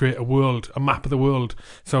to create a map of the world.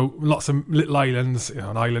 So lots of little islands.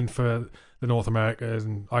 An island for the North Americas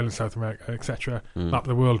and island South America, etc. Map of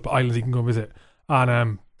the world, but islands you can go visit.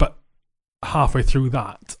 And but halfway through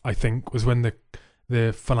that, I think, was when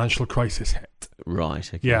the financial crisis hit.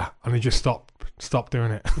 Right. Okay. Yeah, and they just stopped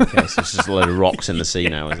doing it. Okay, so it's just a load of rocks in the sea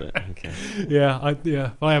now, is it? Okay. Yeah.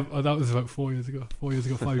 That was about 5 years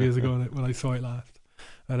ago when I saw it last.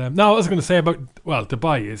 And now, what I was going to say about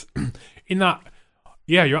Dubai is in that.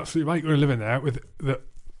 Yeah, you're absolutely right. You're living there with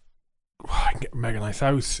I can get a mega nice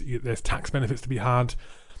house. There's tax benefits to be had.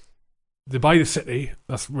 Dubai, the city,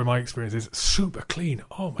 that's where my experience is, super clean.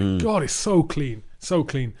 Oh my God, it's so clean. So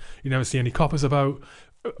clean. You never see any coppers about.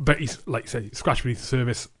 But like you said, scratch beneath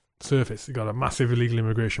the surface. You've got a massive illegal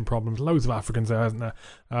immigration problem. Loads of Africans there, isn't there?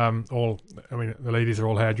 The ladies are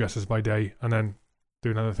all hairdressers by day and then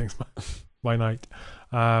doing other things by night.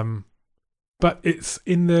 But it's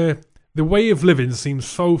in the way of living seems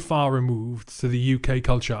so far removed to the UK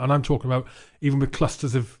culture. And I'm talking about even with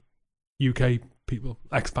clusters of UK people,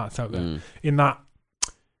 expats out there, in that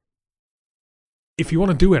if you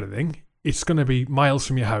want to do anything, it's going to be miles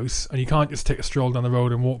from your house, and you can't just take a stroll down the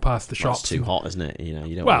road and walk past the shops. It's too hot, isn't it? You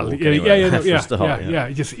don't. Well, want to walk anywhere.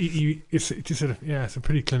 yeah. It's a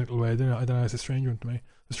pretty clinical way of doing it. I don't know. It's a strange one to me.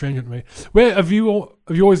 Where have you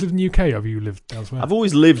always lived in the UK? Or have you lived elsewhere? I've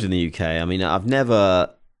always lived in the UK. I mean, I've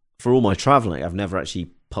never, for all my travelling, I've never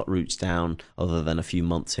actually put roots down other than a few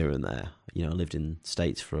months here and there. I lived in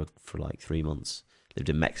States for like 3 months. Lived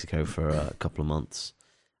in Mexico for a couple of months.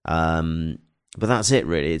 But that's it,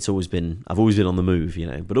 really. I've always been on the move,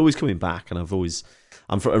 but always coming back. And I'm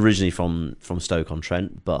originally from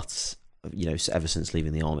Stoke-on-Trent, but ever since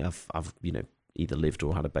leaving the army, I've either lived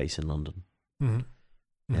or had a base in London. Mm-hmm.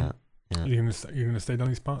 Yeah. Are you gonna stay down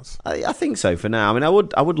these parts? I think so for now. I mean, I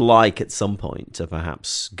would like at some point to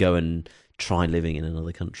perhaps go and try living in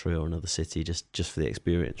another country or another city, just for the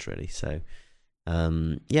experience, really. So,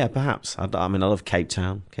 perhaps. I love Cape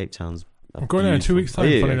Town. Cape Town's. I'm going there in 2 weeks' time.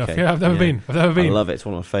 Funny enough, yeah, I've never been. I love it. It's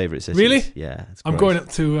one of my favourite cities. Really? Yeah, it's great. I'm going up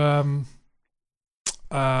to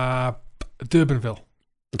Durbanville.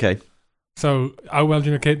 Okay. So, how well do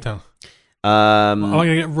you know Cape Town? Am I going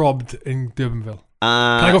to get robbed in Durbanville?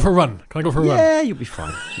 Can I go for a run? Yeah, you'll be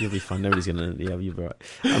fine. You'll be fine. Nobody's gonna. Yeah, you'll be right.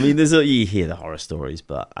 I mean, you hear the horror stories,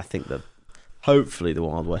 but I think that hopefully the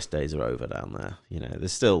Wild West days are over down there. There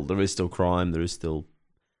is still crime. There is still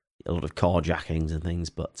a lot of carjackings and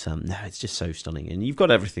things, but no, it's just so stunning. And you've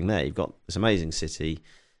got everything there. You've got this amazing city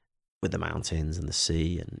with the mountains and the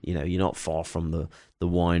sea, and you're not far from the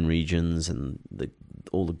wine regions and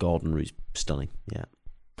all the garden routes. Stunning. Yeah.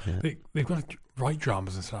 They've got to write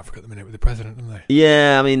dramas in South Africa at the minute with the president, haven't they?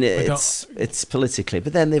 Yeah, I mean it's politically,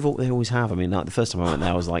 but then they always have. I mean, like the first time I went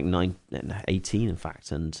there, I was like 18, in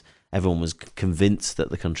fact, and everyone was convinced that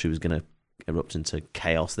the country was going to erupt into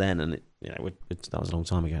chaos then, and that was a long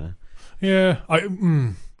time ago now. Yeah,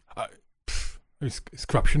 it's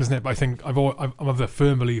corruption, isn't it? But I think I'm of the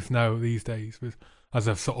firm belief now these days, as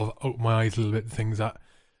I've sort of opened my eyes a little bit to things, that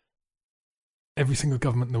every single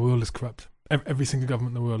government in the world is corrupt. Every single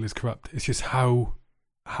government in the world is corrupt. It's just how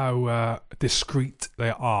discreet they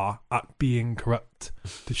are at being corrupt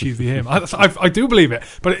to achieve the aim. I do believe it,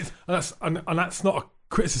 but that's not a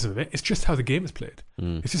criticism of it. It's just how the game is played.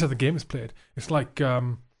 It's just how the game is played. It's like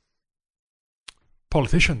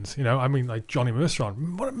politicians, I mean, like Johnny Mercer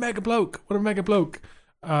on. What a mega bloke!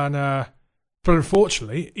 And but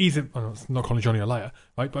unfortunately, I'm not calling Johnny a liar,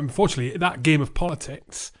 right? But unfortunately, that game of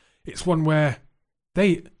politics, it's one where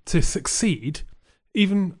to succeed,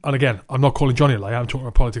 and again, I'm not calling Johnny a liar, I'm talking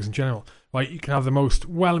about politics in general, right? You can have the most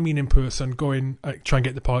well-meaning person go in, try and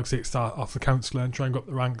get the politics, start off the councillor and try and go up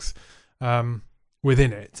the ranks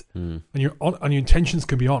within it, and your intentions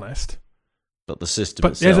can be honest, but the system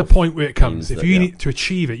but there's a point where it comes, if you need to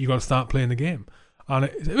achieve it, you've got to start playing the game, and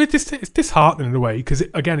it's disheartening in a way, because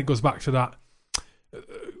it goes back to that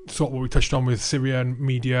sort of what we touched on with Syria and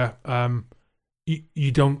media.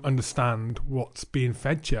 You don't understand what's being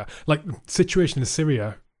fed to you. Like the situation in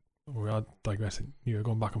Syria, we are digressing,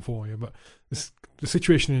 going back and forth here, but the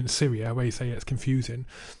situation in Syria where you say it's confusing,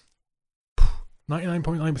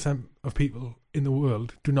 99.9% of people in the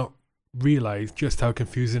world do not realise just how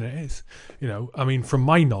confusing it is. I mean, from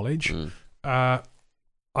my knowledge,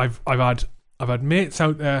 I've had mates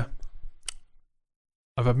out there.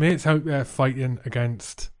 I've had mates out there fighting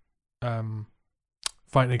against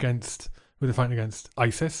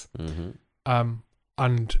ISIS,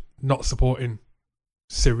 and not supporting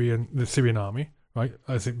the Syrian army, right?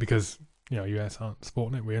 I think because US aren't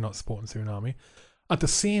supporting it, we're not supporting the Syrian army. At the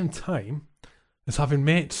same time as having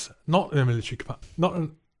mates not in a military not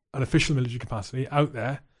an official military capacity out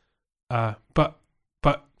there, but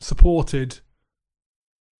supported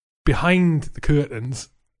behind the curtains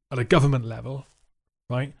at a government level,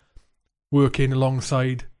 right? Working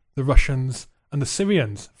alongside the Russians and the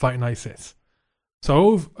Syrians fighting ISIS.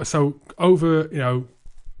 So over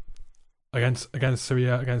against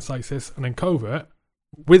Syria, against ISIS, and then covert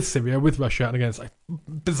with Syria, with Russia, and against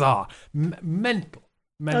bizarre, mental.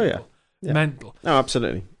 Oh yeah. Mental. No,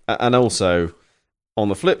 absolutely. And also on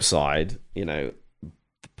the flip side, the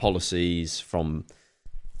policies from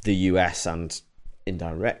the US and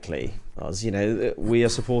indirectly, as we are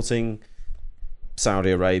supporting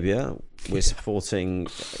Saudi Arabia. We're supporting,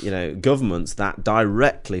 governments that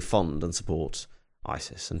directly fund and support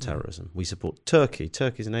ISIS and terrorism. We support Turkey.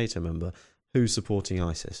 Turkey's a NATO member. Who's supporting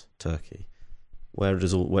ISIS? Turkey. Where do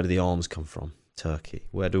the arms come from? Turkey.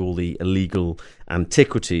 Where do all the illegal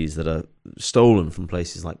antiquities that are stolen from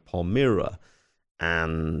places like Palmyra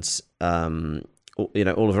and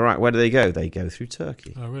all of Iraq? Where do they go? They go through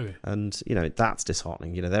Turkey. Oh, really? And that's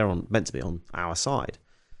disheartening. They're meant to be on our side,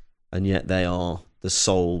 and yet they are the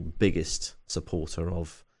sole biggest supporter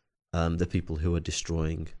of the people who are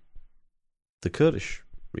destroying the Kurdish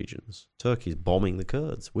regions. Turkey's bombing the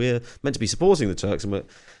Kurds. We're meant to be supporting the Turks and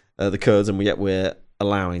the Kurds, and yet we're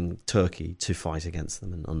allowing Turkey to fight against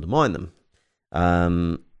them and undermine them.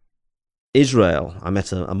 Israel, I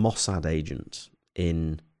met a Mossad agent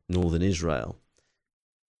in northern Israel,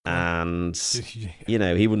 and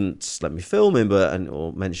he wouldn't let me film him,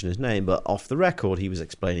 or mention his name, but off the record, he was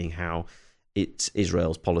explaining how it's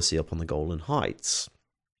Israel's policy up on the Golan Heights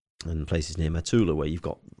and places near Metula, where you've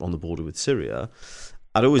got on the border with Syria.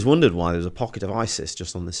 I'd always wondered why there was a pocket of ISIS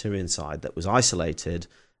just on the Syrian side that was isolated,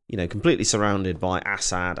 completely surrounded by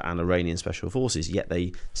Assad and Iranian special forces, yet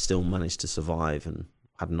they still managed to survive and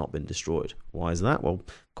had not been destroyed. Why is that? Well,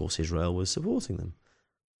 of course, Israel was supporting them,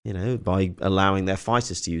 by allowing their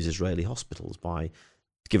fighters to use Israeli hospitals, by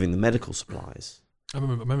giving them medical supplies. I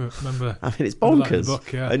remember. I mean, it's bonkers.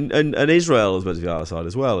 Book, yeah. And Israel is supposed to be on our side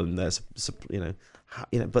as well, and there's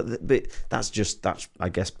but that's I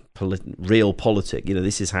guess real politic.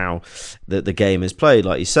 This is how the game is played,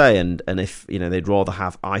 like you say. And if they'd rather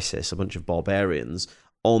have ISIS, a bunch of barbarians,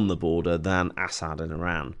 on the border than Assad and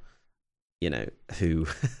Iran. Who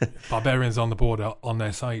barbarians on the border on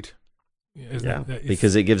their side.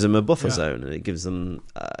 Because it gives them a buffer zone, and it gives them,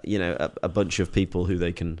 a bunch of people who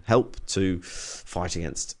they can help to fight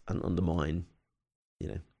against and undermine.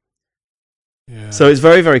 Yeah. So it's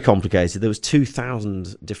very, very complicated. There was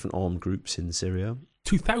 2,000 different armed groups in Syria.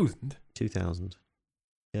 2,000? 2,000.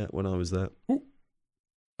 Yeah, when I was there. Ooh.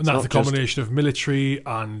 And that's a combination of military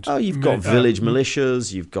and... Oh, you've got village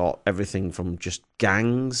militias, you've got everything from just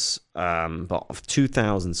gangs, but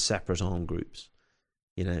 2,000 separate armed groups.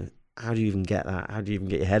 How do you even get that? How do you even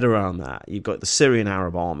get your head around that? You've got the Syrian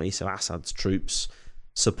Arab Army, so Assad's troops,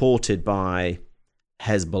 supported by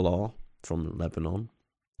Hezbollah from Lebanon.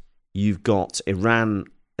 You've got Iran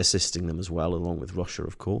assisting them as well, along with Russia,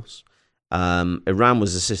 of course. Iran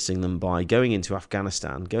was assisting them by going into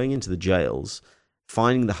Afghanistan, going into the jails,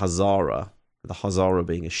 finding the Hazara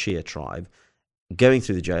being a Shia tribe, going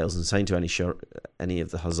through the jails and saying to any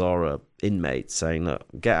of the Hazara inmates, saying, look,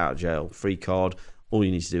 get out of jail, free card, all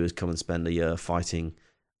you need to do is come and spend a year fighting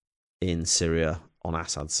in Syria on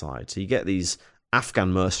Assad's side. So you get these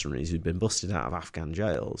Afghan mercenaries who'd been busted out of Afghan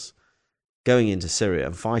jails going into Syria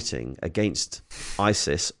and fighting against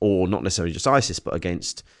ISIS, or not necessarily just ISIS, but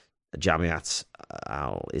against Jamiat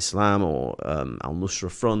al-Islam or al-Nusra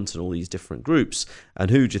Front and all these different groups. And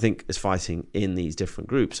who do you think is fighting in these different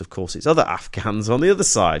groups? Of course, it's other Afghans on the other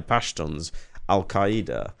side, Pashtuns,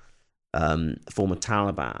 Al-Qaeda, former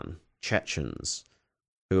Taliban, Chechens,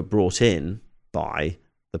 who are brought in by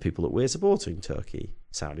the people that we're supporting, Turkey,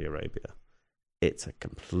 Saudi Arabia. It's a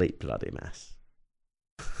complete bloody mess.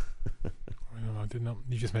 I did not.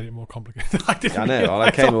 You just made it more complicated. I know.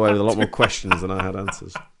 I came away with a lot more questions than I had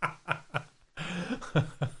answers.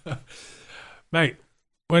 Mate,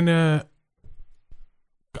 when I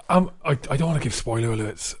don't want to give spoiler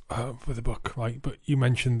alerts for the book, right? But you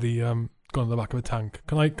mentioned the going on the back of a tank.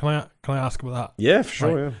 Can I ask about that? Yeah, for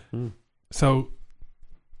sure. Right? Yeah. So,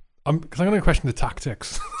 because I'm going to question the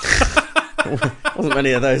tactics. Wasn't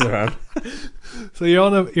many of those around. So you're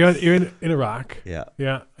in Iraq. Yeah.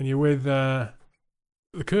 Yeah, and you're with the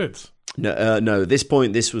Kurds. No. At this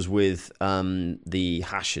point, this was with the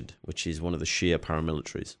Hashid, which is one of the Shia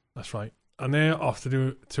paramilitaries. That's right, and they're off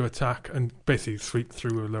to attack and basically sweep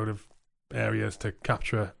through a load of areas to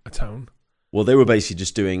capture a town. Well, they were basically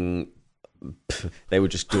just doing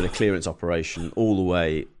a clearance operation all the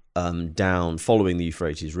way down, following the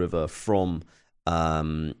Euphrates River from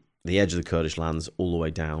the edge of the Kurdish lands all the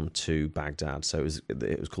way down to Baghdad. So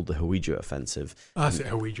it was called the Hawija offensive. That's it,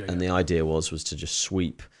 Hawija. And the idea was to just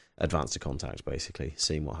sweep, advance to contact, basically,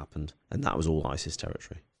 seeing what happened. And that was all ISIS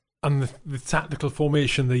territory. And the tactical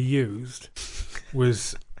formation they used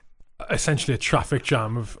was essentially a traffic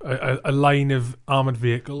jam of a line of armoured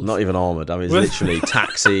vehicles. Not even armoured. I mean, it's literally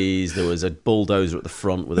taxis. There was a bulldozer at the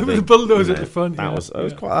front with a big... a bulldozer at the front. I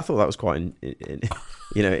thought that was quite...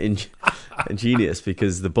 ingenious,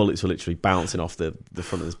 because the bullets were literally bouncing off the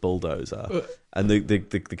front of this bulldozer, and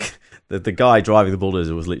the guy driving the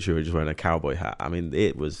bulldozer was literally just wearing a cowboy hat. I mean,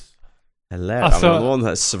 it was hilarious. The one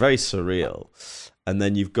that's very surreal, and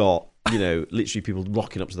then you've got literally people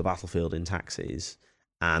rocking up to the battlefield in taxis,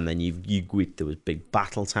 and then there was big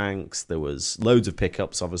battle tanks, there was loads of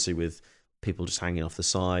pickups, obviously with people just hanging off the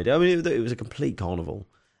side. I mean, it was a complete carnival.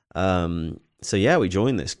 So yeah, we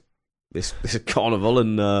joined this carnival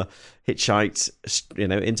and hitchhiked,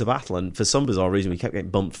 into battle. And for some bizarre reason, we kept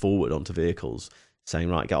getting bumped forward onto vehicles, saying,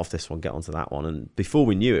 right, get off this one, get onto that one. And before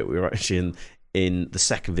we knew it, we were actually in the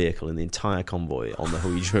second vehicle in the entire convoy on the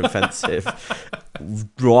Hawija offensive,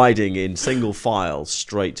 riding in single file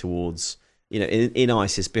straight towards, in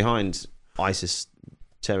ISIS, behind ISIS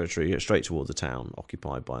territory, straight towards a town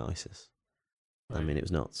occupied by ISIS. Right. I mean, it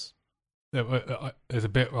was nuts. There's a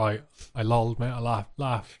bit where I lolled, mate. I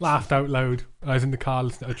laughed out loud. I was in the car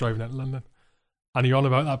driving out to London, and you're on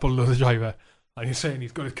about that bulldozer driver, and you're saying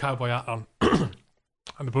he's got his cowboy hat on, and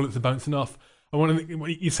the bullets are bouncing off. And one of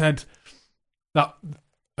you said that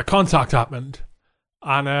a contact happened,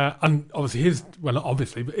 and obviously one of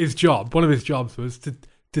his jobs was to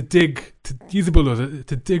use the bulldozer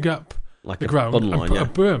to dig up like the ground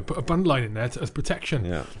and put a bund line in there as protection.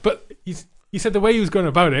 Yeah. But he said the way he was going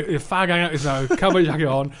about it, with fag hanging out his mouth, cowboy jacket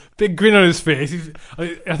on, big grin on his face.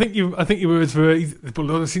 I think your words were, the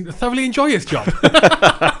bulldozer seemed to thoroughly enjoy his job. Well,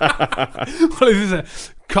 there's a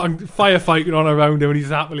firefighting on around him, and he's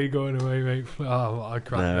happily going away, mate. Oh, I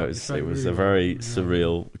cried. No, it was a very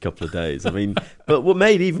surreal couple of days. I mean, but what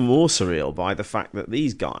made even more surreal by the fact that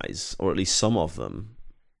these guys, or at least some of them,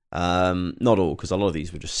 not all, because a lot of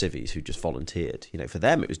these were just civvies who just volunteered. For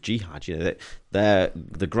them it was jihad.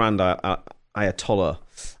 The Grand Ayatollah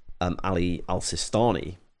Ali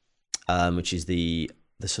al-Sistani, which is the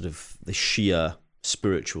sort of the Shia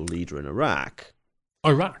spiritual leader in Iraq.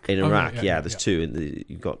 Iraq. In Iraq, there's two.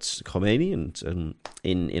 You've got Khomeini and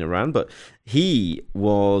in Iran, but he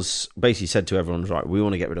was basically said to everyone, right, we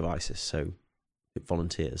want to get rid of ISIS, so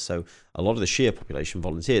volunteers. So a lot of the Shia population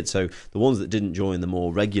volunteered. So the ones that didn't join the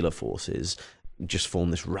more regular forces just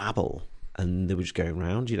formed this rabble, and they were just going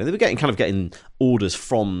around. They were getting orders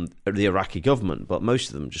from the Iraqi government, but most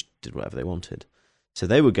of them just did whatever they wanted. So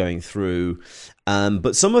they were going through,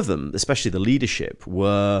 but some of them, especially the leadership,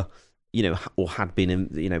 were, or had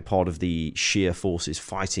been, part of the Shia forces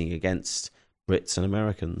fighting against Brits and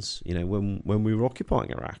Americans, when we were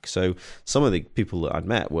occupying Iraq. So some of the people that I'd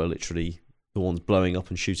met were literally the ones blowing up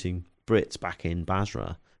and shooting Brits back in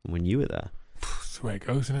Basra when you were there. That's the way it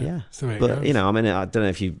goes, isn't it? Yeah. It's the way it goes. I don't know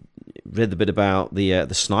if you read the bit about the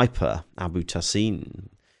sniper, Abu Tassin.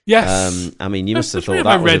 Yes. You must have thought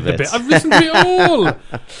that was a bit. I've listened to it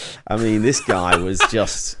all. This guy was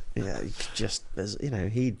just,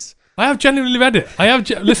 he'd... I have genuinely read it. I have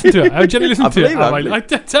listened to it. I have genuinely listened to it.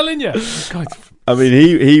 I'm telling you. God.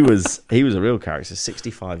 He was a real character.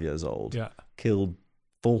 65 years old. Yeah. Killed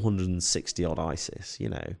 460 odd ISIS.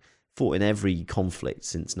 Fought in every conflict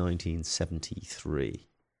since 1973.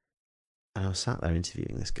 And I was sat there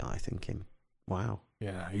interviewing this guy, thinking, "Wow."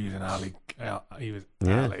 Yeah, he was an alley. He was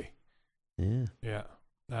Yeah. alley. Yeah. Yeah.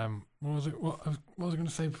 What was it? What was I going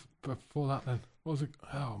to say before that? Then what was it?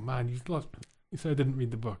 Oh man, you lost. You said I didn't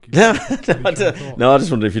read the book. No, I just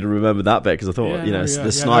wondered if you'd remember that bit, because I thought,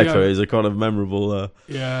 the sniper is a kind of memorable.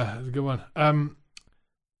 Yeah, it's a good one.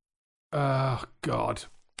 God,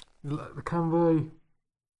 the convoy.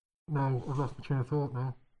 No, I've lost my train of thought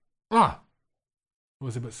now. What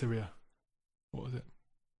was it about Syria? What was it?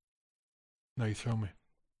 No, you throw me.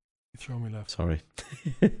 You throw me left. Sorry.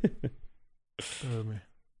 Bear with me.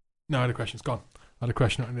 No, I had a question. It's gone. I had a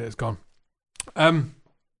question and it's gone.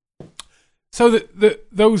 So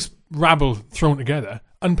those rabble thrown together,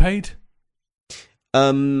 unpaid?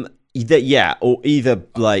 Yeah, or either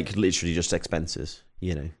like literally just expenses.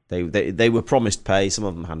 They were promised pay. Some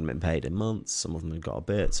of them hadn't been paid in months. Some of them had got a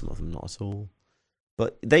bit. Some of them not at all.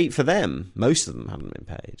 But for them, most of them hadn't been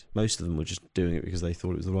paid. Most of them were just doing it because they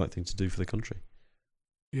thought it was the right thing to do for the country.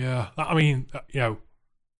 Yeah,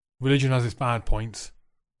 religion has its bad points,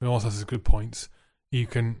 but it also has its good points. A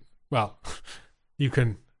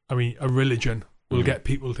religion will get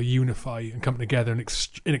people to unify and come together in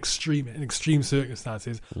extreme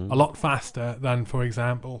circumstances a lot faster than, for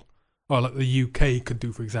example, like the UK could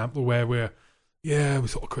do, for example, where we're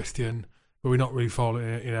sort of Christian, but we're not really following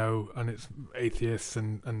it, and it's atheists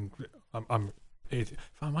and I'm atheist.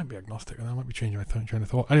 I might be agnostic and I might be changing my train of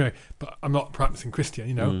thought. Anyway, but I'm not practicing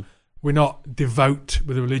Christian, We're not devout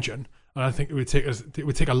with a religion, and I think it would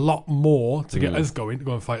take a lot more to get us going to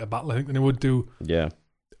go and fight a battle, I think, than it would do. Yeah.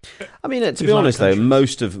 To be honest, though,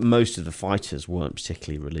 most of the fighters weren't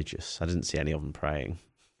particularly religious. I didn't see any of them praying,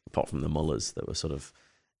 apart from the mullahs that were sort of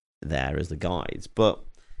there as the guides. But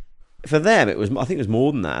for them, I think it was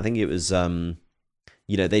more than that. I think it was,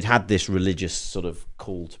 they'd had this religious sort of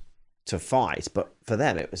call to fight, but for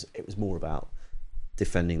them, it was more about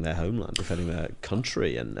defending their homeland, defending their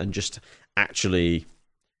country, and just actually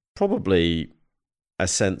probably a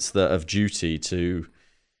sense of duty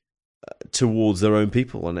towards their own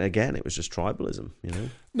people. And again, it was just tribalism,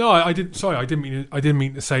 No, I didn't. Sorry, I didn't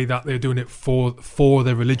mean to say that they're doing it for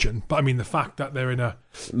their religion. But I mean the fact that they're in a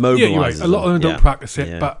mobilizes. Yeah, you're right. A lot of them don't practice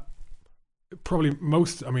it, but probably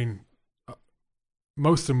most.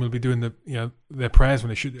 Most of them will be doing their prayers when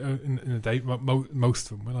they should in the day. Most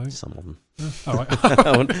of them will. I think. Some of them. All right.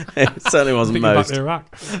 It certainly wasn't most. Back to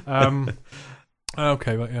Iraq.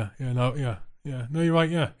 Okay, but no, you're right.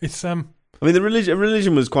 Yeah, it's the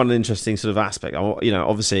religion was quite an interesting sort of aspect.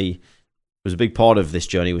 Obviously, it was a big part of this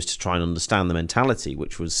journey was to try and understand the mentality,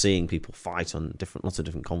 which was seeing people fight on lots of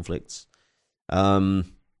different conflicts.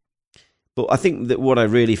 But I think that what I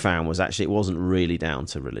really found was actually it wasn't really down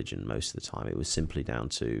to religion most of the time. It was simply down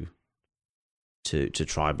to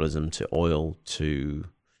tribalism, to oil, to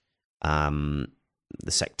the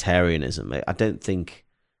sectarianism. I don't think,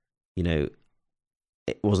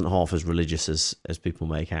 it wasn't half as religious as people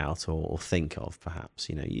make out or think of, perhaps.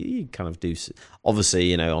 You kind of do.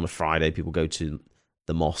 Obviously, on a Friday, people go to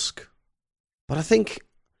the mosque. But I think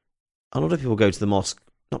a lot of people go to the mosque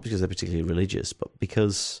not because they're particularly religious, but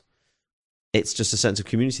because it's just a sense of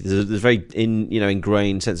community. There's a very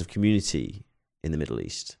ingrained sense of community in the Middle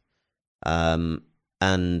East, and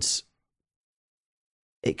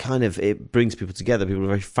it brings people together. People are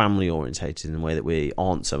very family orientated in a way that we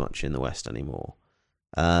aren't so much in the West anymore.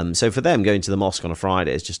 So for them, going to the mosque on a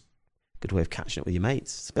Friday is just a good way of catching up with your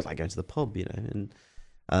mates. It's a bit like going to the pub, and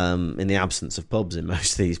in the absence of pubs in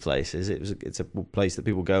most of these places, it's a place that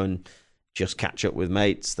people go and just catch up with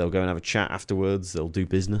mates. They'll go and have a chat afterwards. They'll do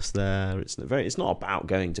business there. It's not about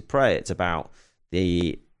going to pray. It's about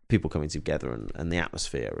the people coming together and the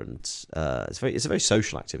atmosphere, and it's a very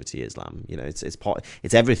social activity. Islam,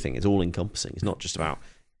 it's everything. It's all encompassing. It's not just about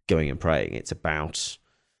going and praying. It's about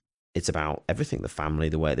everything. The family,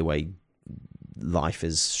 the way life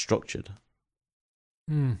is structured.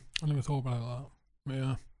 I never thought about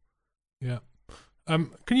that. Yeah.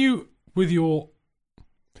 Can you, with your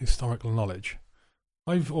historical knowledge,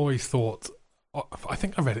 I've always thought, I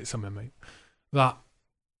think I read it somewhere, mate, that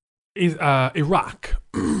is Iraq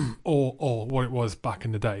or what it was back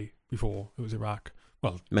in the day before it was Iraq.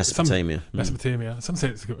 Well, Mesopotamia. Some say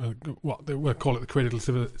it's what they would call it, the cradle of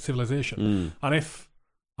civilization. And if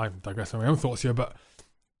I'm digressing on my own thoughts here, but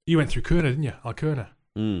you went through Qurna, didn't you? Al-Qurna,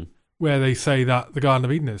 where they say that the Garden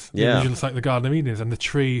of Eden is. The original site of the Garden of Eden is, and the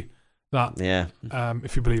tree that,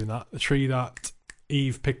 if you believe in that, the tree that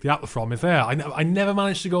Eve picked the apple from is there. I never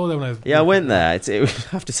managed to go there when I was... Yeah, I went there. I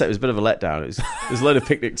have to say, it was a bit of a letdown. It was a load of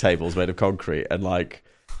picnic tables made of concrete, and like...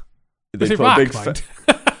 They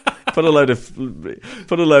put a load of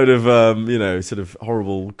sort of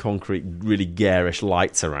horrible concrete, really garish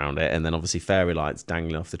lights around it, and then obviously fairy lights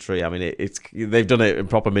dangling off the tree. I mean, they've done it in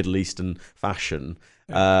proper Middle Eastern fashion.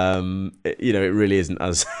 It really isn't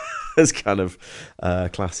as kind of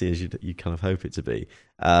classy as you kind of hope it to be.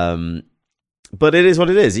 But it is what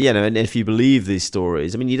it is, and if you believe these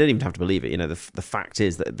stories, I mean, you don't even have to believe it. The fact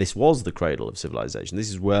is that this was the cradle of civilization. This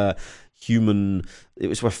is where it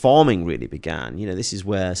was where farming really began. This is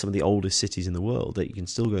where some of the oldest cities in the world, that you can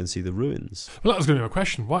still go and see the ruins. Well, that was going to be my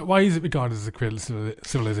question. Why is it regarded as the cradle of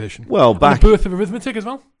civilization? Well, the birth of arithmetic as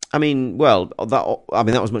well? I mean,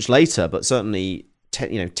 that was much later, but certainly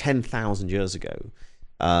 10,000 years ago,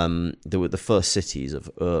 there were the first cities of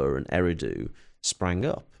Ur and Eridu sprang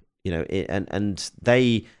up. And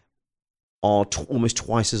they are almost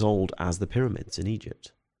twice as old as the pyramids in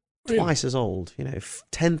Egypt. Really? Twice as old.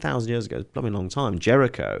 10,000 years ago, it's a blooming long time.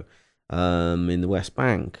 Jericho, in the West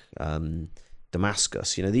Bank,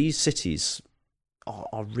 Damascus. These cities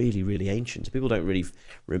are really, really ancient. People don't really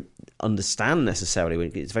understand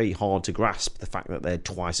necessarily. It's very hard to grasp the fact that they're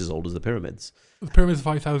twice as old as the pyramids. The pyramids are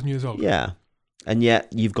 5,000 years old. Yeah, and yet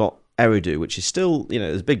you've got Eridu, which is still,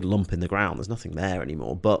 there's a big lump in the ground. There's nothing there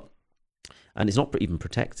anymore, and it's not even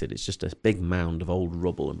protected. It's just a big mound of old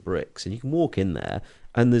rubble and bricks, and you can walk in there,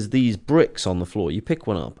 and there's these bricks on the floor. You pick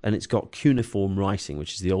one up, and it's got cuneiform writing,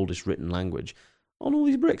 which is the oldest written language, on all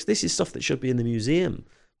these bricks. This is stuff that should be in the museum,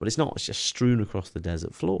 but it's not. It's just strewn across the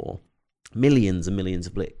desert floor. Millions and millions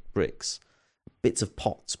of bricks, bits of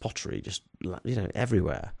pottery, just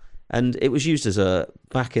everywhere. And it was used as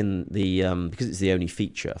back in the because it's the only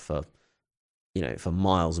feature for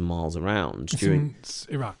miles and miles around. It's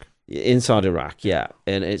Iraq. Inside Iraq, yeah,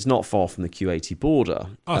 and it's not far from the Kuwaiti border.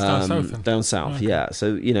 Oh, it's down south then. Down south, okay. Yeah.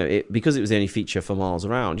 So because it was the only feature for miles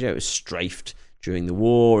around, it was strafed during the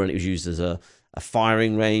war, and it was used as a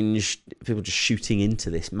firing range. People just shooting into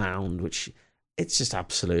this mound, which it's just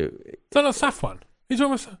absolute. Is that not Safwan? He's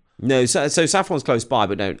almost. No, so Safwan's close by,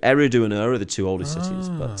 but no, Eridu and Ur are the two oldest cities.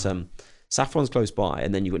 But Safwan's close by,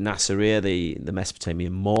 and then you've got Nasiriyah, the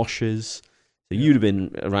Mesopotamian marshes. So you'd have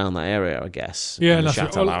been around that area, I guess. Yeah,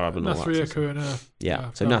 Nasiriyah, Al-Arab and all that. Nasiriyah, Qurna.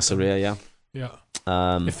 Yeah, so Nasiriyah, yeah.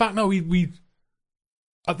 Yeah. In fact, no, we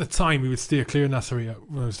at the time we would steer clear of Nasiriyah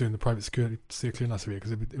when I was doing the private security. Steer clear of Nasiriyah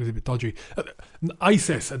because it was a bit dodgy.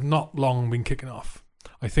 ISIS had not long been kicking off.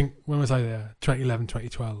 I think when was I there? 2011,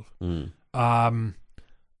 2012.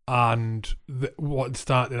 And what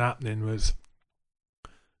started happening was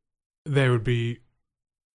there would be,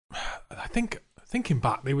 I think, thinking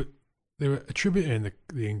back, they were attributing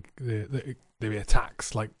the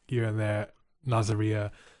attacks like here and there,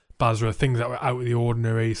 Nasiriyah, Basra, things that were out of the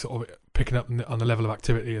ordinary, sort of picking up on the level of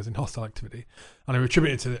activity as in hostile activity, and they were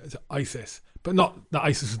attributing it to ISIS, but not that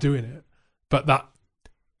ISIS was doing it, but that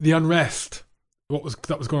the unrest. That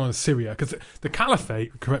was going on in Syria, because the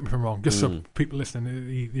caliphate, correct me if I'm wrong, just so people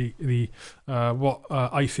listening, what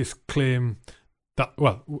ISIS claim that,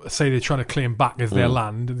 well, say they're trying to claim back as their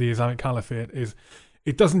land, the Islamic Caliphate, is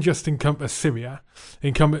it doesn't just encompass Syria,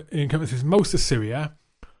 it encompasses most of Syria,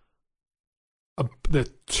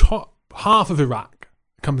 the top half of Iraq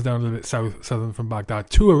comes down a little bit southern from Baghdad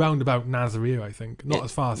to around about Nasiriyah, I think, not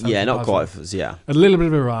as far as yeah, not Basra. quite, yeah, a little bit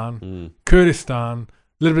of Iran, Kurdistan,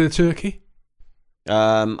 a little bit of Turkey.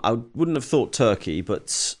 I wouldn't have thought Turkey,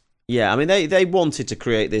 but yeah, I mean they wanted to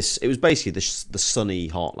create this. It was basically the sunny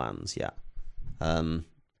heartlands, yeah.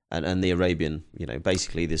 and the Arabian,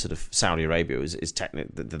 basically the sort of Saudi Arabia is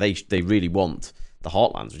technically they really want the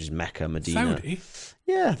heartlands, which is Mecca, Medina. Saudi?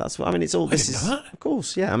 Yeah, that's what I mean. It's all this didn't is, know that. of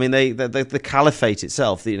course, yeah. I mean, the caliphate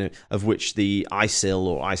itself, of which the ISIL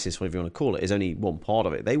or ISIS, whatever you want to call it, is only one part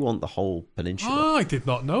of it. They want the whole peninsula. Oh, I did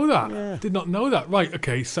not know that. Yeah. Did not know that. Right.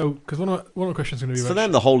 Okay. So, because one of the questions is going to be For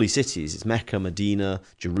them, the holy cities, it's Mecca, Medina,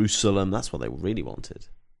 Jerusalem. That's what they really wanted.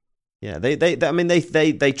 Yeah,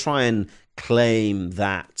 they try and claim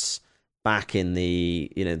that back in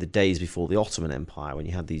the the days before the Ottoman Empire, when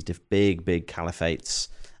you had these big caliphates,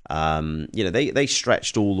 they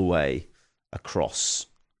stretched all the way across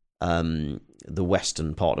the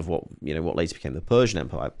western part of what later became the Persian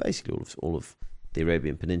Empire, basically all of the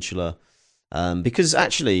Arabian Peninsula, because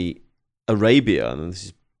actually Arabia, and this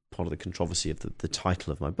is part of the controversy of the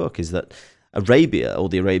title of my book, is that Arabia, or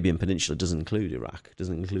the Arabian Peninsula, doesn't include Iraq,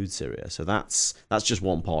 doesn't include Syria. So that's just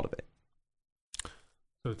one part of it.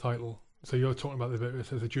 So the title. So you're talking about the bit where it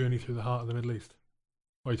says a journey through the heart of the Middle East.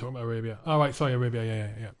 Or are you talking about Arabia? Oh, right. Sorry,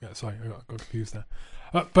 Arabia. Yeah. Sorry, I got confused there.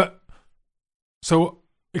 So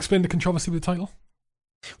explain the controversy with the title.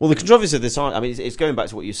 Well, the controversy of this, I mean, it's going back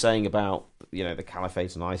to what you're saying about the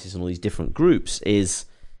Caliphate and ISIS and all these different groups. Is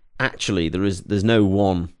actually there's no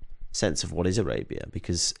one sense of what is Arabia,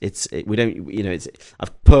 because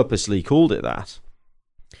I've purposely called it that,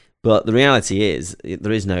 but the reality is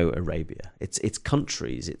there is no Arabia. It's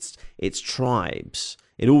countries, it's tribes.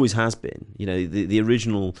 It always has been. The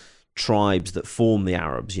original tribes that formed the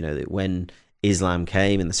Arabs. That when Islam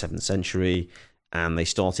came in the 7th century and they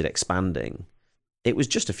started expanding, it was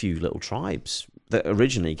just a few little tribes that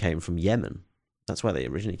originally came from Yemen. That's where they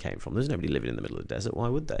originally came from. There's nobody living in the middle of the desert. Why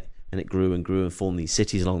would they? And it grew and grew and formed these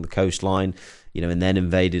cities along the coastline, and then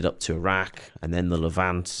invaded up to Iraq, and then the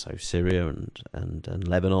Levant, so Syria and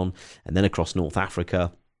Lebanon, and then across North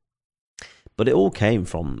Africa. But it all came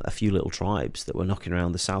from a few little tribes that were knocking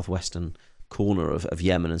around the southwestern corner of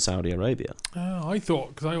Yemen and Saudi Arabia. I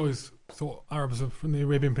always thought Arabs were from the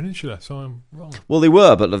Arabian Peninsula, so I'm wrong. Well, they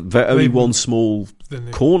were, but only one small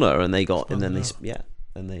corner, and they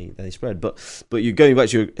spread. But you're going back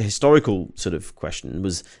to your historical sort of question,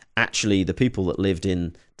 was actually the people that lived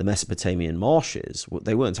in the Mesopotamian marshes.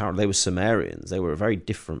 They weren't Arab; they were Sumerians. They were a very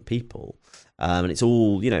different people, and it's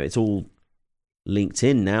all linked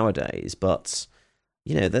in nowadays. But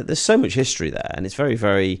there's so much history there, and it's very,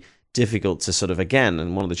 very difficult to sort of, again,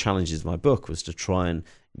 and one of the challenges of my book was to try and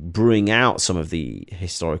bring out some of the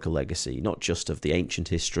historical legacy, not just of the ancient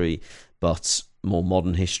history, but more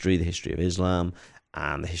modern history, the history of Islam,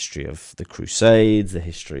 and the history of the Crusades, the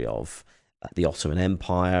history of the Ottoman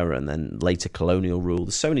Empire, and then later colonial rule.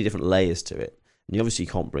 There's so many different layers to it, and you obviously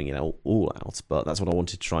can't bring it all out, but that's what I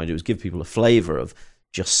wanted to try and do, is give people a flavour of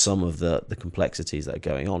just some of the complexities that are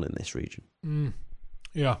going on in this region.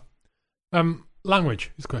 Yeah.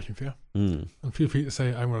 Language is a question for you. And feel free to say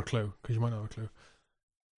I haven't got a clue, because you might not have a clue.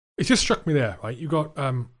 It just struck me there, right? You got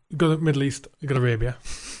the Middle East, you got Arabia,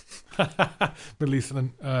 Middle East,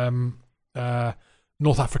 and then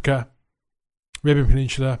North Africa, Arabian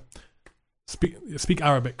Peninsula, speak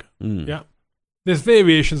Arabic. Yeah. There's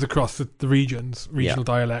variations across the regions, regional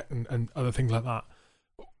dialect and other things like that.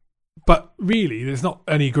 But really, there's not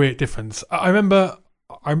any great difference. I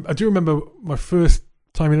do remember my first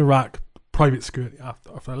time in Iraq, private security,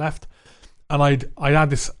 after I left, and I had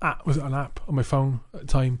this app, was it an app on my phone at the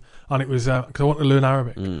time, and it was because I wanted to learn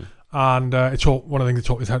Arabic, and it taught, one of the things it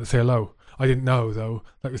taught is how to say hello. I didn't know though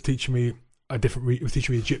that it was teaching me it was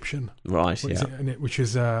teaching me Egyptian, right? Which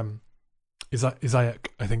is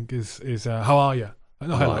Isaac, I think is how are you?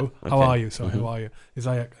 No, hello. Okay. How are you? So how are you?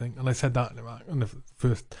 Isaac, I think. And I said that in Iraq to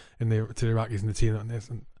the Iraqis in the team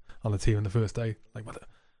on the team on the first day. Like,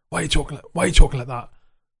 why are you talking like that?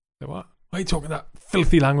 Like, what? Why are you talking that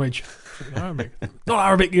filthy language? Arabic. Not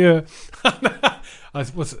Arabic, yeah.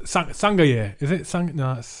 What's it? Sangaye, is it?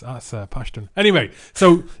 No, that's Pashtun. Anyway,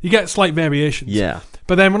 so you get slight variations. Yeah.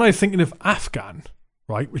 But then when I was thinking of Afghan,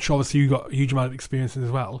 right, which obviously you got a huge amount of experience in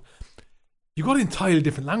as well, you've got entirely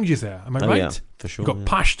different languages there. Am I right? Yeah, for sure. You've got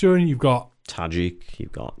Pashtun, you've got Tajik,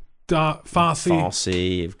 you've got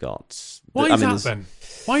Farsi. You've got. Why is that then?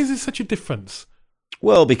 Why is there such a difference?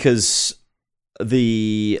 Well, because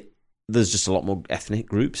there's just a lot more ethnic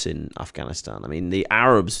groups in Afghanistan. I mean, the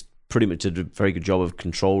Arabs pretty much did a very good job of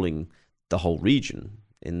controlling the whole region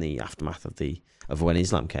in the aftermath of when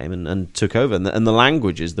Islam came and took over. And the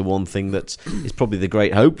language is the one thing that is probably the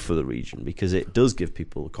great hope for the region, because it does give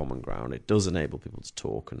people a common ground. It does enable people to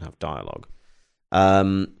talk and have dialogue.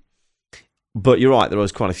 But you're right, there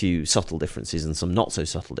was quite a few subtle differences and some not so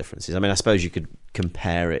subtle differences. I mean, I suppose you could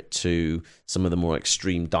compare it to some of the more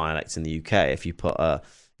extreme dialects in the UK. If you put a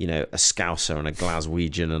Scouser and a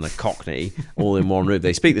Glaswegian and a Cockney all in one room,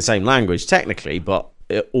 they speak the same language technically, but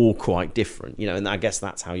they're all quite different. And I guess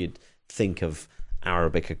that's how you'd think of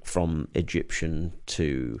Arabic, from Egyptian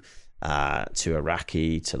to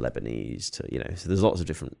Iraqi to Lebanese to so there's lots of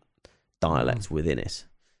different dialects within it.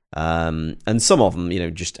 And some of them,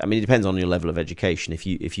 it depends on your level of education. If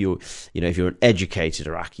you're an educated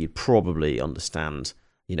Iraqi, you'd probably understand,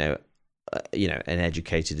 an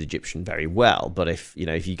educated Egyptian very well. But if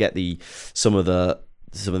you get some of the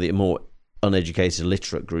more uneducated,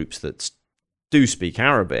 illiterate groups that do speak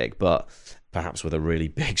Arabic, but perhaps with a really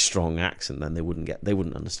big, strong accent, then they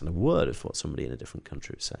wouldn't understand a word of what somebody in a different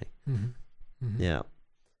country was saying. Mm-hmm. Mm-hmm. Yeah.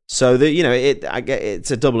 So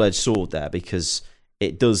it's a double-edged sword there, because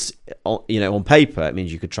it does, on paper, it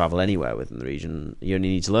means you could travel anywhere within the region. You only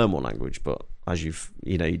need to learn one language, but as you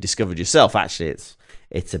discovered yourself, actually,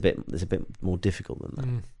 it's a bit more difficult than that.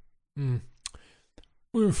 Mm.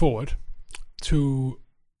 Moving forward to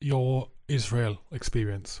your Israel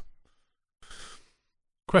experience.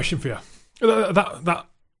 Question for you. That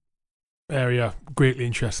area greatly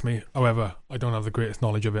interests me. However, I don't have the greatest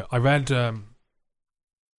knowledge of it. I read, in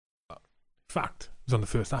fact, it was on the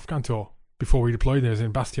first Afghan tour. Before we deployed, there was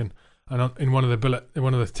in Bastion, and in one of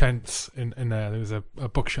the tents in there was a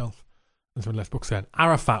bookshelf, and someone left books there.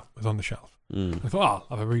 Arafat was on the shelf. I thought,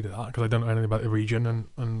 I'll have a read of that, because I don't know anything about the region, and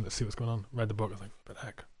let's see what's going on. Read the book, I was like, what the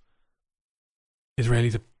heck?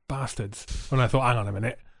 Israelis are bastards. And I thought, hang on a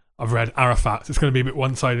minute, I've read Arafat, so it's going to be a bit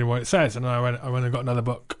one-sided in what it says. And then I went and got another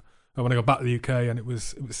book when I got back to the UK, and it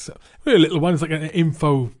was really a little one. It's like an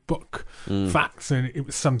info book, facts, and it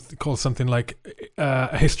was called something like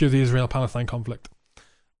A History of the Israel-Palestine Conflict.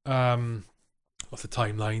 Lots of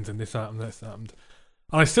timelines and this, that, and this, that. And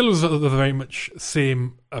I still was of the very much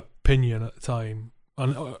same opinion at the time,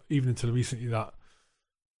 and even until recently, that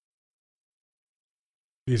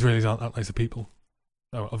the Israelis aren't that nice of people.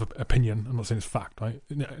 Of opinion, I'm not saying it's fact, right?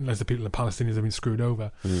 Unless the people, the Palestinians, have been screwed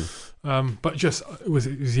over. But just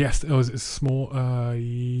this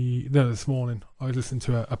morning I was listening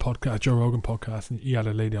to a podcast, Joe Rogan podcast, and he had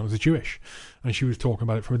a lady on who was Jewish, and she was talking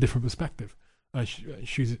about it from a different perspective. And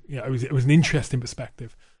it was an interesting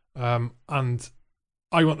perspective. And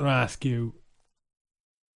I want to ask you,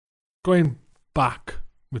 going back,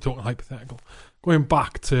 we're talking hypothetical, going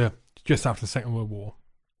back to just after the Second World War.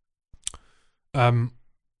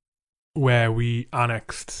 Where we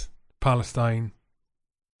annexed Palestine,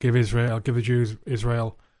 give the Jews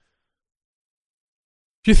Israel.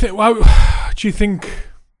 Do you think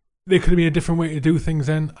there could have been a different way to do things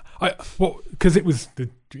then? Because it was the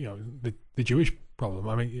Jewish problem.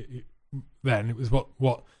 I mean, then it was what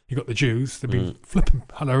you got the Jews. They've been flipping,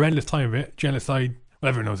 had a horrendous time of it, genocide. Well,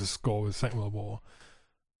 everyone knows the score was the Second World War.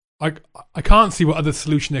 I can't see what other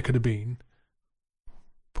solution there could have been.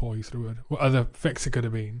 Poor use of the word. What other fix it could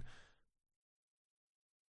have been.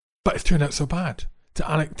 But it's turned out so bad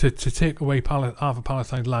to take away half of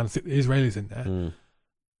Palestine's land, stick the Israelis in there,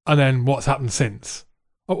 and then what's happened since?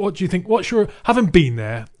 What do you think? Having been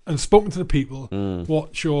there and spoken to the people,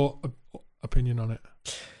 what's your opinion on it?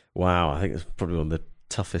 Wow, I think it's probably one of the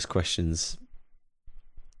toughest questions.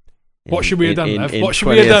 What should we have done, Lev? What should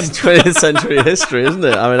we have done? 20th century history, isn't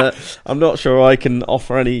it? I mean, I'm not sure I can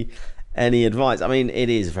offer any advice. I mean,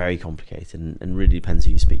 it is very complicated and really depends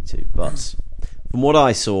who you speak to, but from what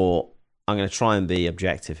I saw, I'm going to try and be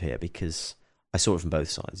objective here, because I saw it from both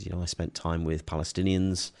sides. I spent time with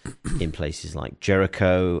Palestinians in places like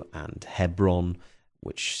Jericho and Hebron,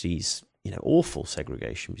 which sees awful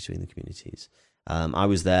segregation between the communities. I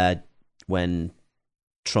was there when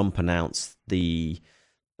Trump announced that he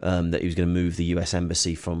was going to move the U.S.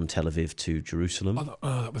 embassy from Tel Aviv to Jerusalem.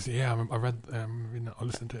 That was I read. I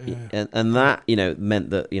listened to it. Yeah. And that meant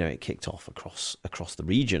that it kicked off across the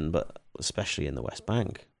region, but especially in the West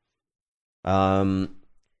Bank. So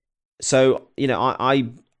I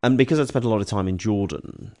because I'd spent a lot of time in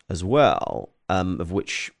Jordan as well, of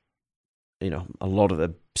which a lot of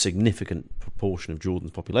a significant proportion of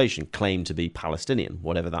Jordan's population claim to be Palestinian,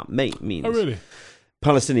 whatever that means. Oh, really?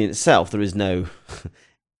 Palestinian itself, there is no.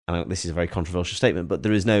 And this is a very controversial statement, but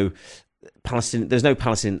there is no Palestinian. There's no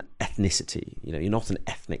Palestinian ethnicity. You're not an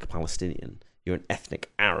ethnic Palestinian. You're an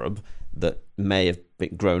ethnic Arab that may have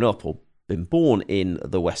grown up or been born in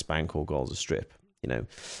the West Bank or Gaza Strip.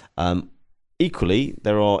 Equally,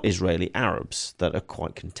 there are Israeli Arabs that are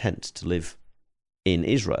quite content to live in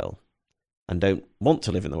Israel and don't want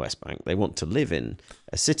to live in the West Bank. They want to live in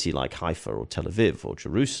a city like Haifa or Tel Aviv or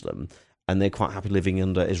Jerusalem, and they're quite happy living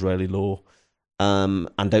under Israeli law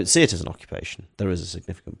and don't see it as an occupation. There is a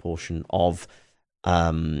significant portion of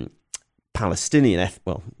Palestinians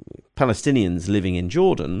living in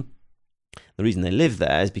Jordan. The reason they live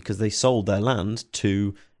there is because they sold their land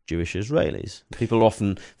to Jewish Israelis. People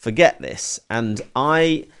often forget this, and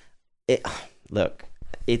look,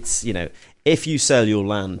 it's, if you sell your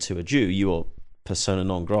land to a Jew, you are persona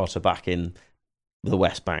non grata back in the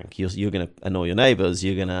West Bank. You're going to annoy your neighbours.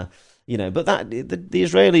 You're going to, but that the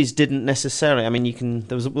Israelis didn't necessarily. I mean,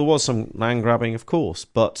 there was some land grabbing, of course,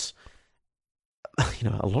 but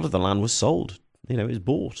a lot of the land was sold. It was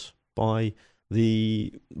bought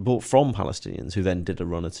from Palestinians, who then did a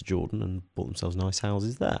runner to Jordan and bought themselves nice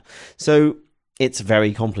houses there. So it's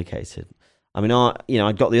very complicated. I mean,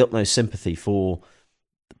 I got the utmost sympathy for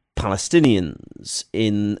Palestinians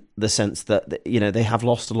in the sense that they have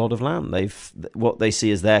lost a lot of land. What they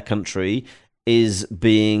see as their country is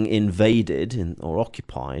being invaded or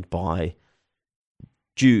occupied by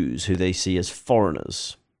Jews who they see as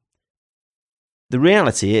foreigners. The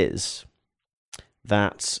reality is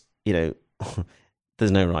that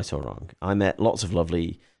there's no right or wrong. I met lots of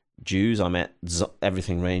lovely Jews. I met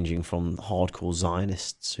everything ranging from hardcore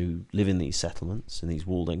Zionists who live in these settlements, in these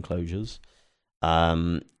walled enclosures,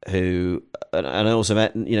 and I also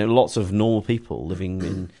met lots of normal people living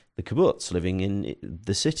in the kibbutz, living in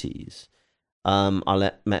the cities.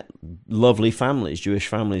 I met lovely families, Jewish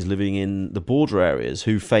families living in the border areas,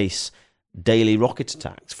 who face daily rocket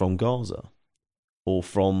attacks from Gaza or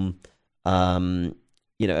from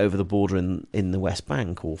over the border in the West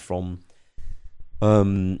Bank, or from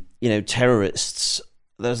terrorists.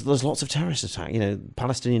 There's lots of terrorist attacks.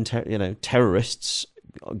 Palestinian terrorists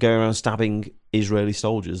go around stabbing Israeli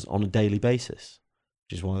soldiers on a daily basis,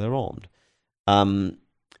 which is why they're armed.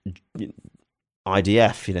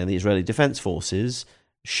 IDF, the Israeli Defense Forces,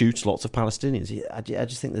 shoots lots of Palestinians. I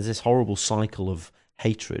just think there's this horrible cycle of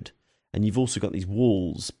hatred. And you've also got these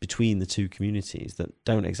walls between the two communities that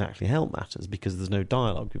don't exactly help matters, because there's no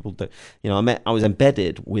dialogue. People don't. I was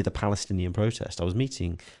embedded with a Palestinian protest. I was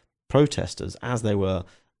meeting protesters as they were,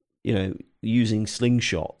 using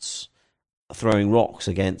slingshots, throwing rocks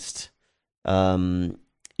against, the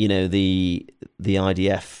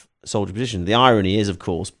IDF soldier position. The irony is, of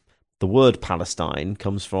course, the word Palestine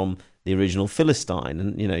comes from the original Philistine,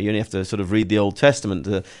 and you only have to sort of read the Old Testament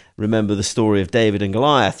to remember the story of David and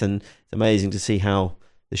Goliath, and it's amazing to see how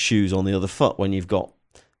the shoe's on the other foot when you've got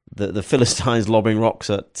the Philistines lobbing rocks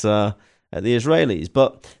at the Israelis.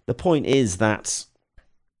 But the point is that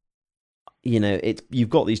you've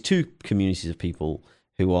got these two communities of people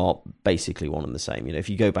who are basically one and the same. If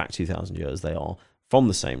you go back 2,000 years, they are from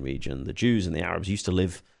the same region. The Jews and the Arabs used to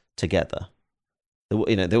live together. There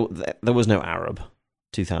was no Arab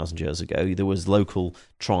 2,000 years ago. There was local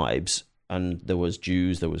tribes, and there was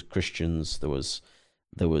Jews, there was Christians, there was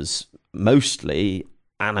mostly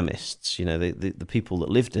animists. The people that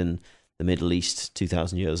lived in the Middle East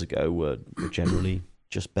 2,000 years ago were generally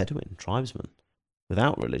just Bedouin tribesmen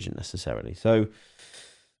without religion necessarily. So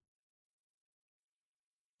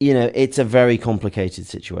it's a very complicated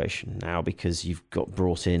situation now, because you've got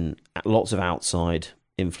brought in lots of outside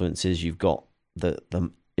influences. You've got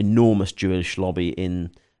the enormous Jewish lobby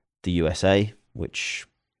in the USA, which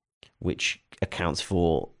accounts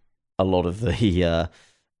for a lot of the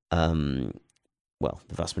the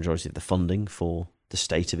vast majority of the funding for the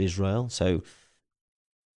state of Israel. So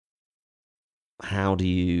how do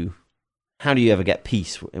you ever get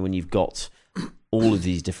peace when you've got all of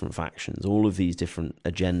these different factions, all of these different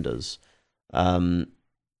agendas? I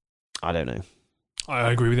don't know.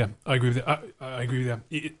 I agree with you. I agree with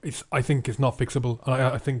you. I think it's not fixable.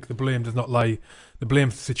 I think the blame does not lie. The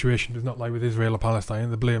blame situation does not lie with Israel or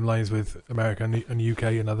Palestine. The blame lies with America and the UK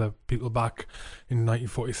and other people back in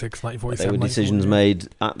 1946, 1947. There were decisions made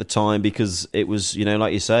at the time because it was,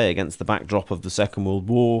 like you say, against the backdrop of the Second World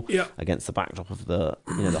War, against the backdrop of the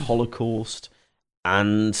Holocaust,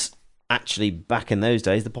 and actually back in those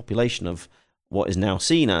days, the population of what is now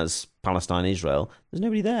seen as Palestine, Israel, there's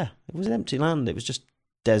nobody there. It was an empty land. It was just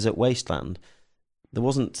desert wasteland. There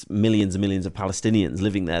wasn't millions and millions of Palestinians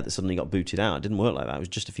living there that suddenly got booted out. It didn't work like that. It was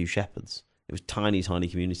just a few shepherds. It was tiny, tiny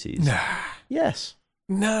communities. Nah. Yes.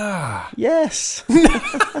 Nah. Yes.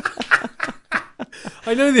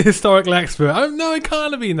 I know the historical expert. No, it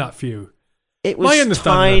can't have been that few. It was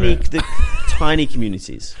tiny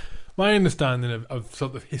communities. My understanding of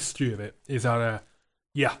sort of history of it is that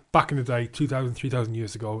back in the day, 2,000, 3,000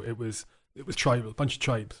 years ago, it was tribal, a bunch of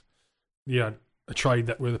tribes. Yeah, a tribe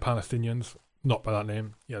that were the Palestinians, not by that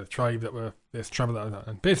name. Yeah, the tribe that were this, tribe that,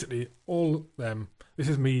 and basically all them. This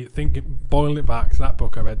is me boiling it back to that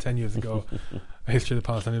book I read 10 years ago, A History of the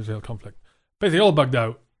Palestine-Israel Conflict. basically all bugged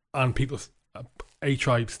out, and people, a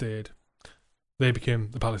tribe stayed. They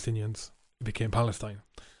became the Palestinians. It became Palestine.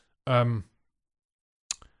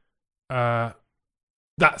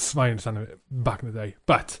 That's my understanding of it back in the day.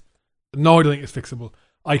 But no, I don't think it's fixable.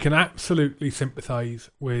 I can absolutely sympathise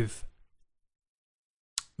with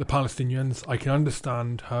the Palestinians. I can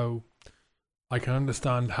understand how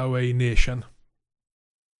a nation,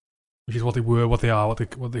 which is what they were, what they are, what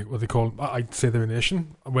they call. I'd say they're a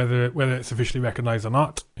nation, whether it's officially recognised or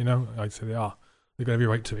not. I'd say they are. They've got every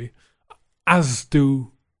right to be, as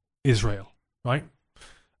do Israel, right?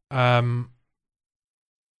 And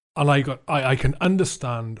I can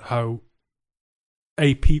understand how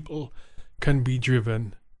a people can be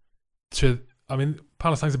driven to. I mean,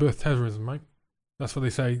 Palestine's the birth of terrorism, right? That's what they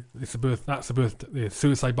say. It's the birth. That's the birth. The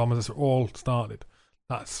suicide bombers are all started.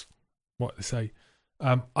 That's what they say.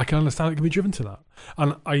 I can understand it can be driven to that,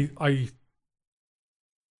 and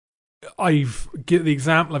I've given the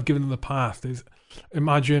example I've given in the past is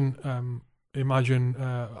imagine.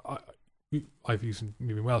 I've used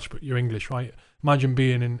maybe Welsh, but you're English, right? Imagine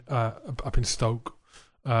being in up in Stoke,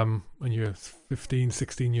 when you're 15,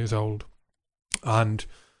 16 years old, and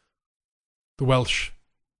the Welsh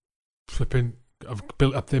flipping have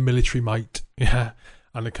built up their military might, yeah,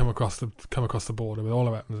 and they come across the border with all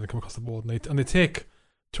the weapons, and they come across the border, and they take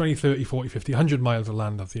 20, 30, 40, 50, 100 miles of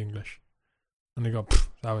land off the English, and they go, it's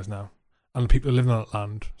ours now. And the people who live on that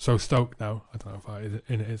land, so Stoke now, I don't know if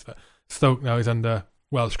it is, but Stoke now is under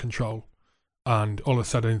Welsh control, and all of a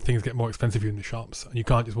sudden things get more expensive in the shops, and you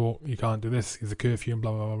can't just walk, you can't do this, there's a curfew and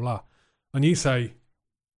blah, blah, blah, blah. And you say,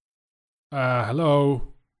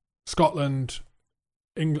 hello, Scotland,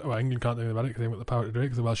 England can't do anything about it because they haven't got the power to do it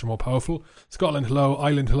because the Welsh are more powerful. Scotland, hello.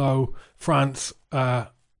 Ireland, hello. France,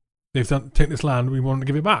 they've taken this land, we want to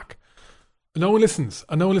give it back. And no one listens,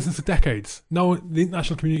 and no one listens for decades. The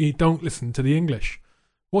international community don't listen to the English.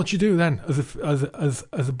 What do you do then as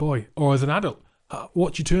a boy or as an adult?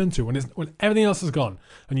 What do you turn to when everything else is gone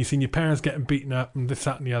and you've seen your parents getting beaten up and this,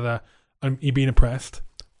 that, and the other, and you're being oppressed?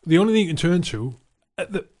 The only thing you can turn to,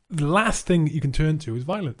 the last thing you can turn to is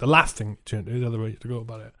violence. The last thing you turn to, the other way to go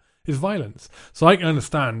about it, is violence. So I can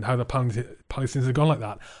understand how the Palestinians have gone like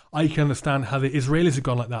that. I can understand how the Israelis have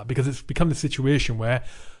gone like that, because it's become the situation where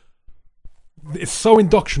it's so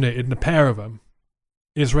indoctrinated in the pair of them,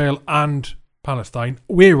 Israel and Palestine,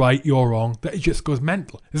 we're right, you're wrong, that it just goes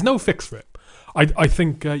mental. There's no fix for it. I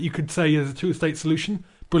think you could say as a two-state solution,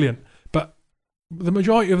 brilliant. But the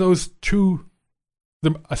majority of the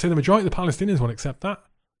majority of the Palestinians won't accept that.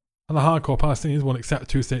 And the hardcore Palestinians won't accept a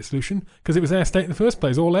two-state solution because it was their state in the first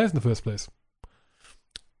place, all theirs in the first place.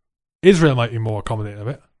 Israel might be more accommodating of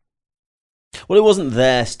it. Well, it wasn't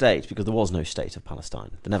their state because there was no state of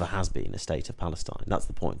Palestine. There never has been a state of Palestine. That's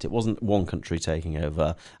the point. It wasn't one country taking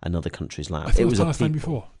over another country's land. I thought it was Palestine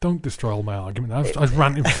before. Don't destroy all my argument. I was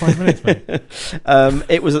ranting for 5 minutes, mate.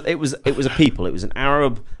 It was a people. It was an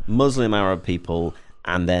Muslim Arab people,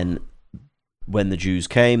 and then when the Jews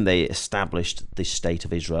came, they established the state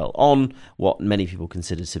of Israel on what many people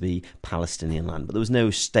consider to be Palestinian land. But there was no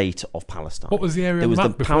state of Palestine. What was the area? There was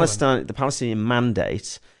the Palestinian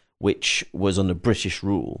Mandate, which was under British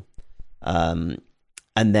rule, and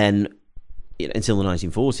then until the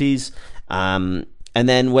 1940s, and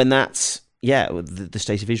then when the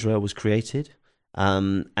state of Israel was created,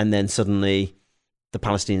 and then suddenly the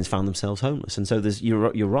Palestinians found themselves homeless, and so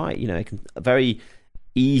you're right, it can very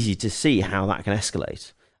easy to see how that can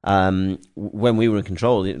escalate. When we were in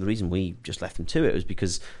control, the reason we just left them to it was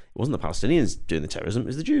because it wasn't the Palestinians doing the terrorism; it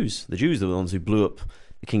was the Jews. The Jews were the ones who blew up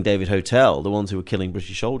the King David Hotel, the ones who were killing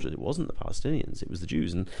British soldiers. It wasn't the Palestinians, it was the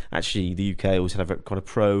Jews. And actually the UK always had quite a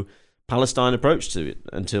pro-Palestine approach to it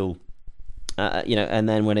until, and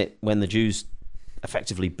then when the Jews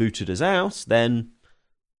effectively booted us out, then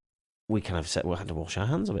we kind of said we had to wash our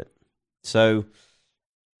hands of it. So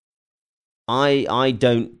I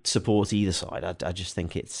don't support either side. I just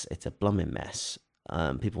think it's a blooming mess.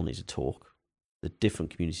 People need to talk. The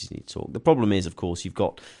different communities need to talk. The problem is, of course,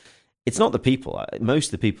 it's not the people. Most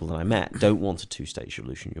of the people that I met don't want a two-state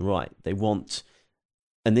solution. You're right. They want,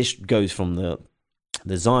 and this goes from the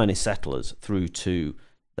Zionist settlers through to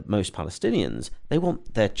most Palestinians, they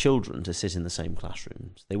want their children to sit in the same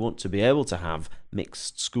classrooms. They want to be able to have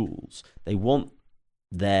mixed schools. They want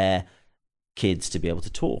their kids to be able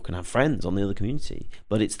to talk and have friends on the other community.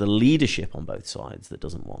 But it's the leadership on both sides that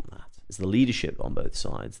doesn't want that. It's the leadership on both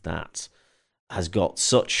sides that has got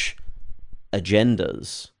such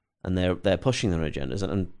agendas, and they're pushing their agendas,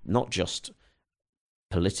 and not just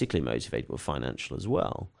politically motivated, but financial as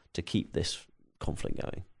well, to keep this conflict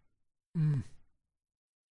going.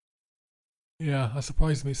 Yeah, that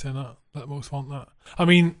surprised me saying that most want that. I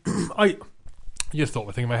mean, I just thought of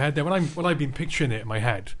a thing in my head there. When I've been picturing it in my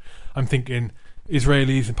head, I'm thinking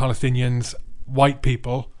Israelis and Palestinians, white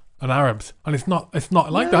people and Arabs, and it's not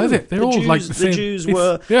like that, is it? They're all Jews, like the same. The Jews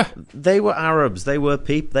were yeah. They were Arabs. They were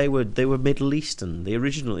people. They were Middle Eastern. The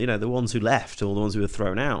original, the ones who left, or the ones who were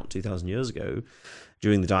thrown out 2,000 years ago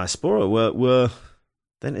during the diaspora were.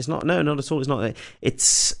 Then it's not. No, not at all. It's not.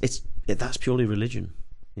 That's purely religion.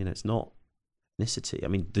 It's not ethnicity. I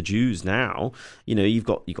mean, the Jews now, you've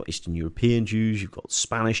got Eastern European Jews, you've got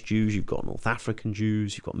Spanish Jews, you've got North African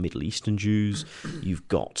Jews, you've got Middle Eastern Jews, you've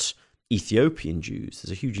got Ethiopian Jews.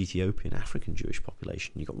 There's a huge Ethiopian African Jewish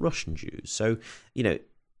population. You've got Russian Jews. So,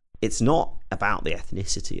 it's not about the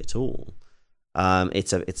ethnicity at all.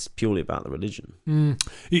 It's purely about the religion.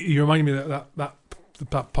 You remind me that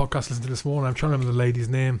podcast I listened to this morning. I'm trying to remember the lady's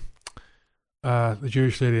name, the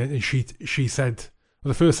Jewish lady, and she said, well,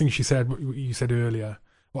 the first thing she said, what you said earlier,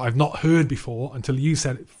 what I've not heard before until you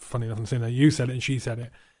said it. Funny enough, I'm saying that you said it and she said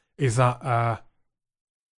it, is that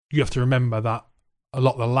you have to remember that a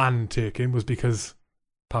lot of the land taken was because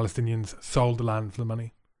Palestinians sold the land for the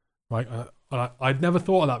money, right? I'd never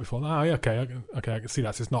thought of that before. Okay, I can see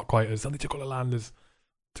that. So it's not quite as they took all the land as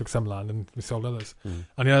took some land and we sold others. And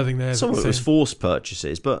the other thing there, some of it was forced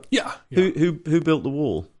purchases, but yeah. Who built the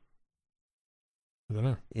wall? I don't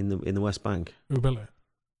know. In the West Bank. Who built it?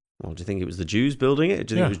 Well, do you think it was the Jews building it?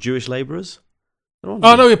 Do you think it was Jewish labourers? Oh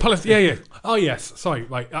no, Palestine. Yeah. Oh yes, sorry.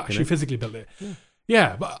 Like actually, physically built it.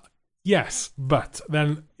 Yeah, but yes, but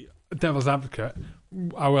then devil's advocate.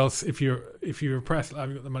 How else, if you're oppressed,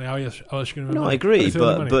 having got the money, how else you going to remember? No, I agree,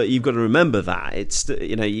 but you've got to remember that it's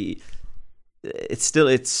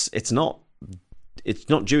not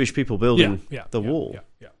Jewish people building the wall.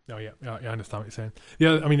 I understand what you're saying.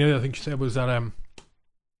 Yeah, I mean the other thing she said was that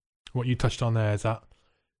what you touched on there is that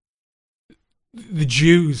the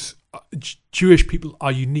Jewish people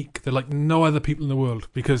are unique. They're like no other people in the world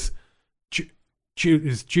because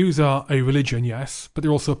Jews are a religion, yes, but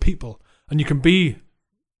they're also a people. And you can be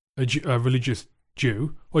a religious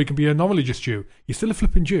Jew, or you can be a non-religious Jew. You're still a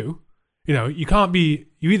flipping Jew. You can't be.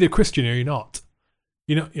 You're either Christian or you're not.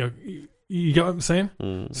 You get what I'm saying?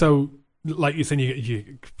 So, like you're saying, you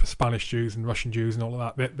get Spanish Jews and Russian Jews and all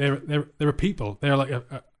of that. They're a people. They're like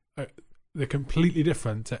they're completely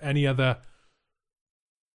different to any other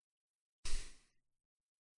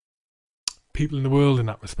people in the world in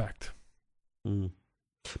that respect.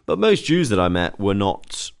 But most Jews that I met were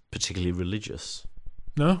not particularly religious.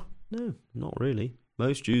 No, not really.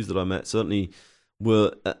 Most Jews that I met certainly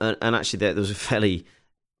were, and actually there was a fairly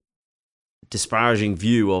disparaging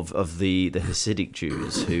view of the Hasidic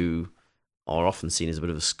Jews, who are often seen as a bit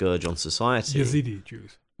of a scourge on society. Yazidi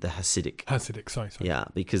Jews. The Hasidic, sorry. Yeah,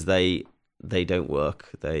 because they don't work.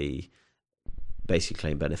 They basically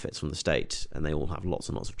claim benefits from the state, and they all have lots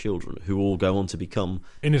and lots of children who all go on to become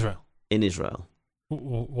in Israel.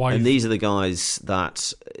 Why? And these are the guys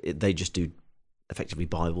that they just do effectively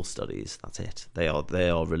Bible studies. That's it. They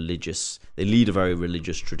are religious. They lead a very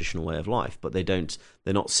religious, traditional way of life, but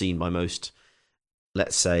they're not seen by most,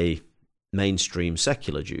 let's say, mainstream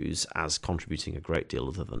secular Jews as contributing a great deal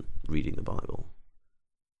other than reading the Bible.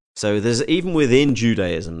 So there's, even within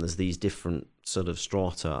Judaism, there's these different sort of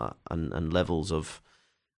strata and levels of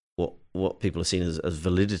what people are seen as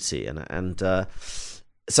validity and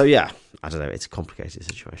so yeah, I don't know. It's a complicated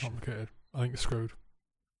situation. Complicated. I think it's screwed.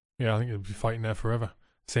 Yeah, I think you'll be fighting there forever.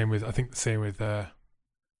 I think the same with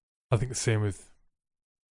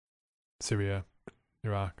Syria,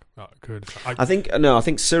 Iraq, Kurdistan. I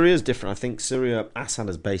think Syria's different. I think Syria, Assad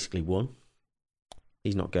has basically won.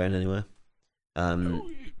 He's not going anywhere. As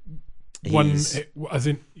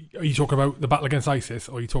in, are you talking about the battle against ISIS,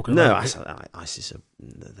 or are you talking about ISIS?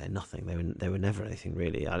 They're nothing. They were never anything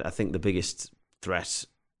really. I think the biggest threat,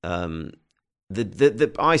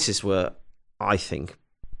 the ISIS were, I think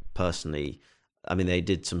personally, I mean, they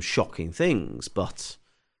did some shocking things, but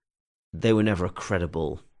they were never a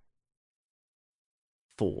credible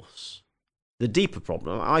force. The deeper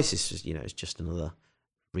problem, ISIS is just another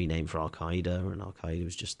rename for Al Qaeda, and Al Qaeda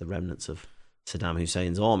was just the remnants of Saddam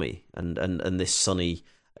Hussein's army, and this Sunni,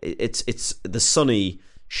 it's the Sunni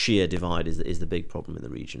Shia divide is the big problem in the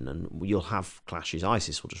region, and you'll have clashes.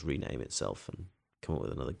 ISIS will just rename itself and come up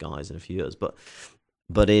with another guise in a few years, but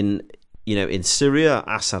in Syria,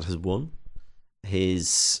 Assad has won.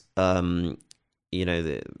 His I don't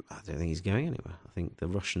think he's going anywhere. I think the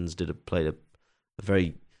Russians played a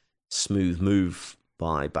very smooth move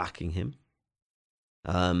by backing him.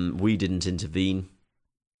 We didn't intervene.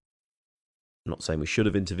 I'm not saying we should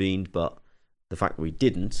have intervened, but the fact that we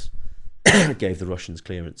didn't gave the Russians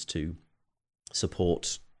clearance to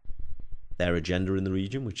support their agenda in the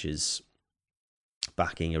region, which is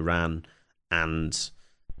backing Iran and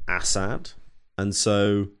Assad. And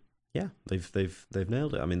so, yeah, they've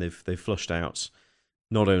nailed it. I mean, they've flushed out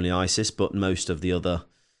not only ISIS but most of the other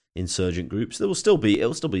insurgent groups. It'll still be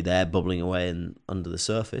there, bubbling away and under the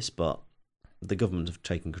surface, but the government have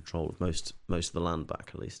taken control of most of the land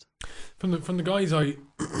back, at least. From the guys I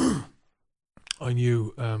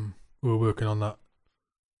knew who were working on that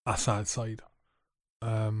Assad side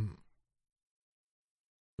in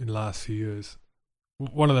the last few years,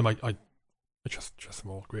 one of them I trust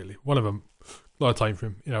them all greatly. One of them, a lot of time for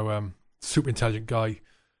him. Super intelligent guy,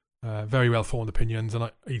 very well formed opinions,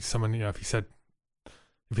 and he's someone. If he said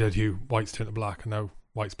to you, white's turned to black, and now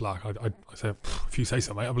white's black, I'd say, if you say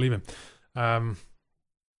so, mate, I believe him.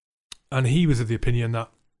 And he was of the opinion that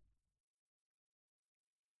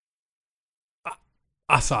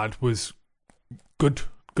Assad was good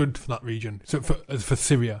for that region. So for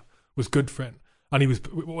Syria was good for it, and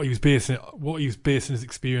what he was basing his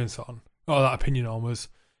experience on, or that opinion on, was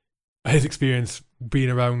his experience being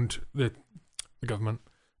around the government,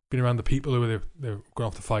 being around the people who were going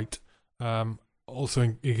off to fight, also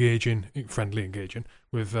engaging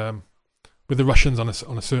with the Russians on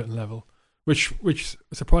a certain level, which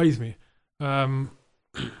surprised me.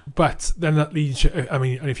 But then that leads. I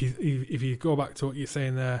mean, and if you go back to what you're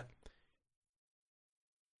saying there,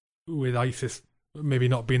 with ISIS maybe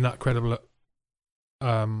not being that credible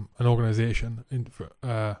an organisation,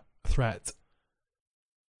 a threat,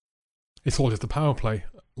 it's all just a power play,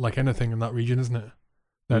 like anything in that region, isn't it?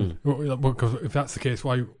 Then, because if that's the case,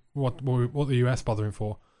 why what the US bothering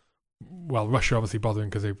for? Well, Russia obviously bothering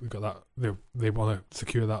because they've got that they want to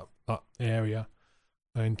secure that area,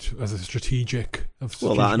 and as a strategic that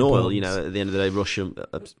and oil. At the end of the day, Russia,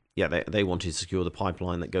 they wanted to secure the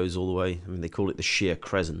pipeline that goes all the way. I mean, they call it the Sheer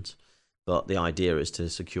Crescent, but the idea is to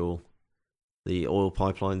secure the oil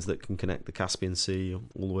pipelines that can connect the Caspian Sea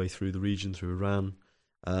all the way through the region, through Iran,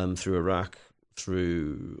 through Iraq,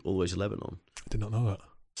 through all the way to Lebanon. I did not know that.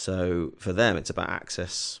 So for them, it's about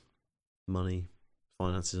access, money,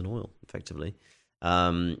 finances, and oil, effectively.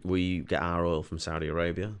 We get our oil from Saudi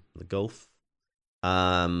Arabia, the Gulf,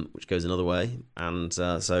 which goes another way, and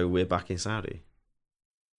so we're backing Saudi.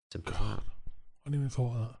 Simple as that. I didn't even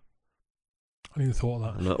thought of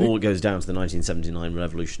that. And it all goes down to the 1979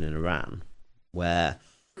 revolution in Iran, where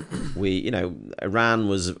Iran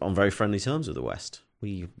was on very friendly terms with the West.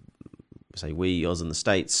 Us and the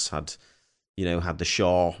States had the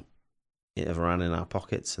Shah of Iran in our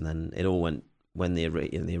pockets, and then it all went when the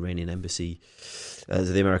Iranian embassy,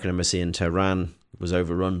 the American embassy in Tehran was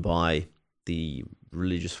overrun by the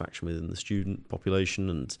religious faction within the student population,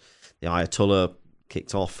 and the Ayatollah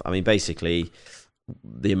kicked off. I mean, basically,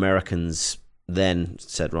 the Americans then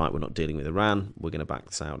said, right, we're not dealing with Iran, we're going to back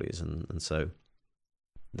the Saudis, and so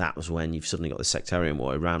that was when you've suddenly got the sectarian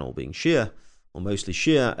war, Iran all being Shia, or mostly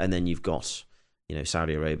Shia, and then you've got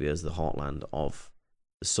Saudi Arabia as the heartland of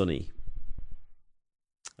the Sunni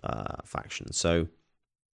faction. So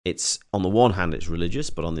it's, on the one hand, it's religious,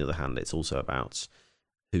 but on the other hand, it's also about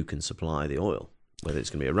who can supply the oil, whether it's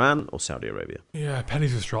going to be Iran or Saudi Arabia. Yeah,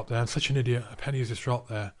 pennies just dropped there. I'm such an idiot. A penny just dropped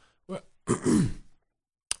there.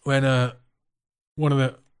 When one of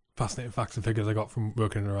the fascinating facts and figures I got from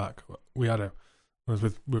working in Iraq, I was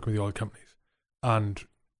working with the oil companies, and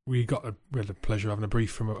we had the pleasure of having a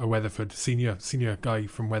brief from a Weatherford senior guy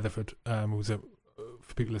from Weatherford, who's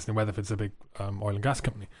for people listening, Weatherford's a big oil and gas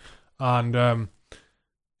company, and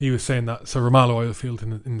he was saying that Ramallah oil field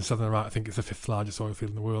in the southern Iraq, I think it's the 5th largest oil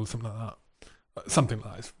field in the world, something like that.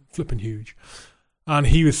 It's flipping huge, and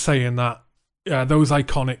he was saying that those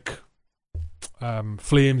iconic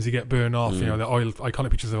flames you get burned off, the iconic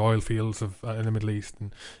pictures of oil fields in the Middle East,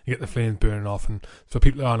 and you get the flames burning off, and so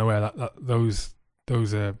people aren't aware that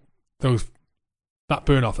that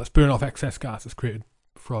burn off excess gas that's created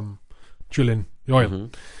from drilling the oil.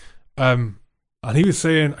 Mm-hmm. And he was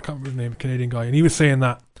saying, I can't remember the name, Canadian guy, and he was saying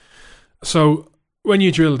that so when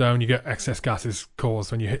you drill down, you get excess gases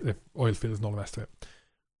caused when you hit the oil fields and all the rest of it.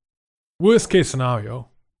 Worst case scenario,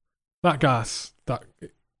 that gas, that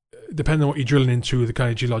depending on what you're drilling into, the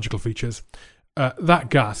kind of geological features, that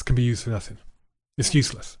gas can be used for nothing. It's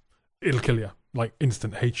useless. It'll kill you, like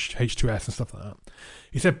instant H2S and stuff like that.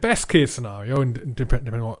 He said best case scenario, and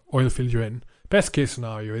depending on what oil field you're in, best case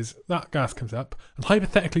scenario is that gas comes up, and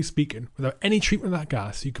hypothetically speaking, without any treatment of that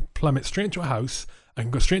gas, you could plumb it straight into a house and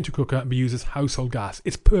go straight into a cooker and be used as household gas.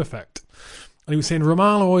 It's perfect. And he was saying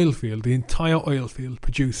Ramallah oil field, the entire oil field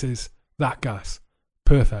produces that gas.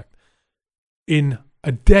 Perfect. In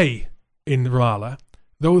a day in Ramallah,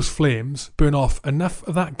 those flames burn off enough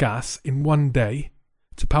of that gas in one day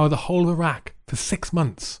to power the whole of Iraq for 6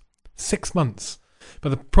 months. 6 months. But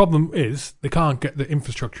the problem is they can't get the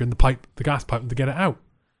infrastructure and the gas pipe to get it out.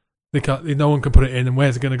 They can't. No one can put it in, and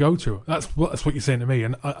where's it going to go to? That's what you're saying to me.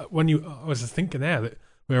 And I was just thinking there that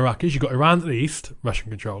where Iraq is, you've got Iran to the east, Russian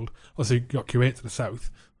controlled. Also, you've got Kuwait to the south.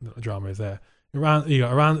 The drama is there. You got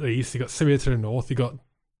Iran to the east. You got Syria to the north. You got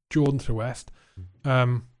Jordan to the west.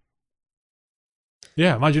 Yeah,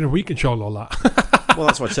 imagine if we control all that. Well,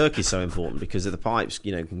 that's why Turkey's so important, because of the pipes,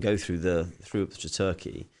 can go through up to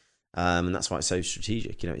Turkey, and that's why it's so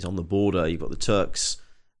strategic. It's on the border. You've got the Turks.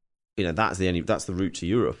 That's the route to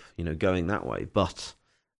Europe. Going that way. But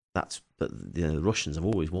the Russians have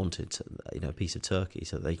always wanted a piece of Turkey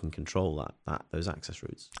so that they can control those access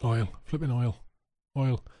routes. Flipping oil.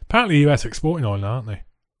 Apparently, the US are exporting oil now, aren't they?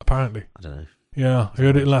 Apparently. I don't know. Yeah, I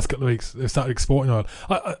heard it in the last couple of weeks. They've started exporting oil.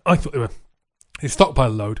 I thought they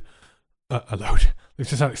stockpiled a load. They've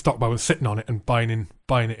just had it stockpiled, sitting on it and buying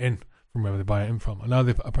it in from wherever they buy it in from. And now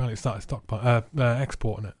they've apparently started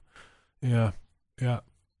exporting it. Yeah.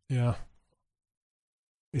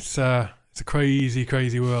 It's a crazy,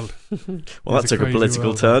 crazy world. Well, that took a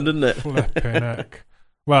political turn, didn't it? Flipping heck.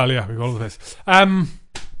 Well, yeah, we've got all of this.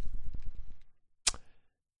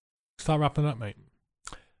 Start wrapping up, mate.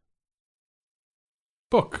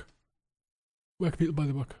 Book. Where can people buy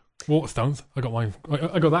the book? Waterstones. I got mine.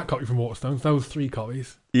 I got that copy from Waterstones. That was 3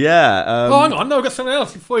 copies. Yeah. Hang on. No, I've got something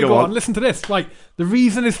else before you go on. Listen to this. Right. The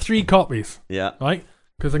reason is 3 copies. Yeah. Right?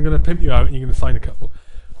 Because I'm going to pimp you out and you're going to sign a couple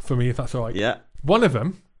for me if that's all right. Yeah. One of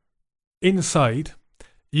them, inside,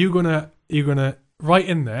 you're gonna write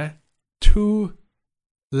in there to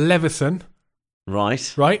Levison.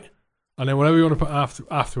 Right. Right? And then whatever you want to put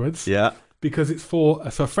afterwards. Yeah. Because it's for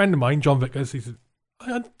a friend of mine, John Vickers. I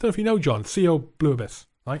don't know if you know John, CEO Blue Abyss.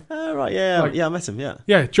 Right? Right, yeah. Right. Yeah, I met him, yeah.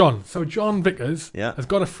 Yeah, John. So John Vickers has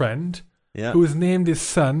got a friend who has named his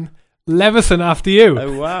son Levison after you.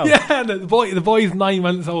 Oh, wow. Yeah, the boy's 9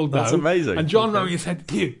 months old now. That's amazing. And John wrote, he said,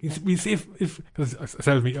 we see if because I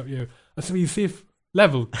said meet up you. I said, we see if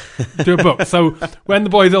Level do a book. So when the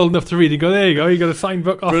boy's old enough to read, you go, there you go, you got a signed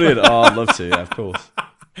book off. Brilliant. Oh, I'd love to, yeah, of course.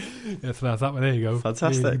 Yeah, so that's that one. There you go.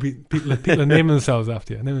 Fantastic. People are naming themselves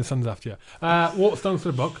after you, naming their sons after you. Waterstones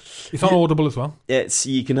for the book. It's on Audible as well.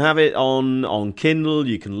 You can have it on Kindle.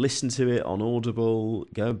 You can listen to it on Audible.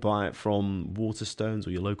 Go buy it from Waterstones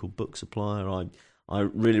or your local book supplier. I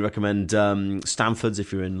really recommend Stanford's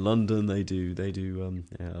if you're in London. They do.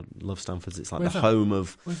 I love Stanford's. It's like home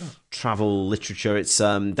of travel literature. It's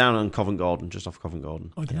down on Covent Garden, just off Covent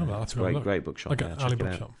Garden. I don't know that. That's great bookshop. Like alley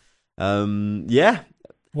bookshop. Yeah.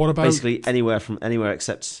 What about basically anywhere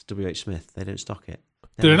except WH Smith? They don't stock it.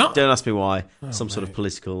 Do they not? Don't ask me why. Some sort of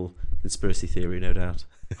political conspiracy theory, no doubt.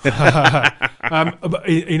 But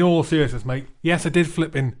in all seriousness, mate, yes, I did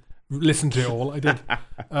listen to it all. I did.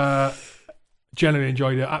 Generally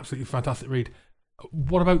enjoyed it. Absolutely fantastic read.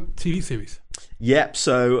 What about TV series? Yep.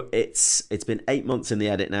 So it's been 8 months in the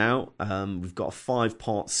edit now. We've got a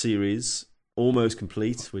 5-part series. Almost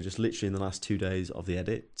complete. We're just literally in the last 2 days of the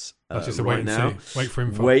edit. That's just a wait and see. Wait for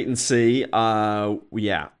info. Wait and see. More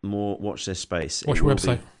watch this space. What's your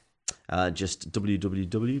website? Just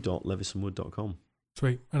www.levisonwood.com.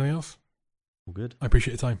 Sweet. Anything else? All good. I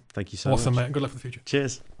appreciate your time. Thank you so much. Awesome, mate. Good luck for the future.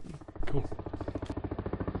 Cheers. Cool.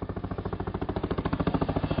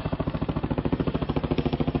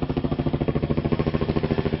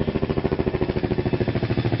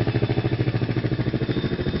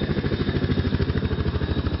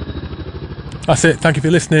 That's it. Thank you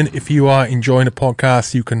for listening. If you are enjoying the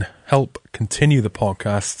podcast, you can help continue the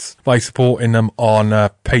podcasts by supporting them on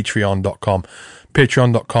patreon.com.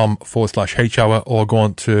 Patreon.com/HHour, or go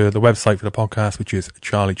on to the website for the podcast, which is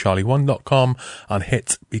charliecharlie1.com, and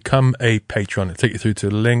hit become a patron. It'll take you through to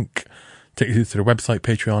the link, take you through to the website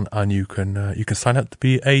Patreon, and you can sign up to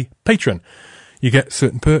be a patron. You get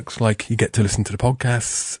certain perks, like you get to listen to the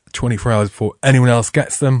podcasts 24 hours before anyone else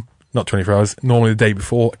gets them. Not 24 hours, normally the day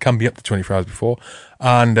before. It can be up to 24 hours before.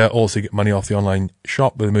 And also get money off the online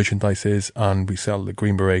shop where the merchandise is, and we sell the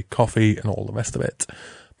Green Beret coffee and all the rest of it.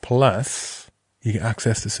 Plus, you get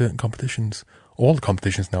access to certain competitions. All the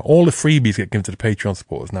competitions now. All the freebies get given to the Patreon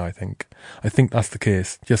supporters now, I think. I think that's the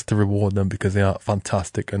case, just to reward them because they are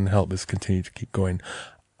fantastic and help us continue to keep going.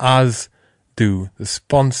 As do the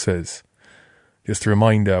sponsors. Just a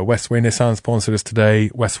reminder, Westway Nissan sponsored us today.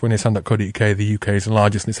 Westwaynissan.co.uk, the UK's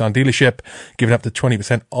largest Nissan dealership, giving up to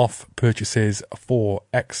 20% off purchases for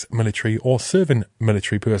ex-military or serving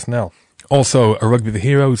military personnel. Also, Rugby the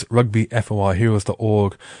Heroes,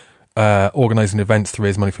 rugbyforheroes.org. organising events to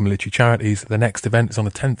raise money for military charities. The next event is on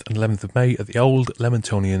the 10th and 11th of May at the Old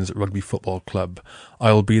Lemontonians Rugby Football Club.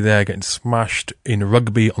 I'll be there getting smashed in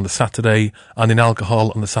rugby on the Saturday and in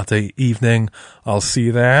alcohol on the Saturday evening. I'll see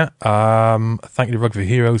you there. Thank you to Rugby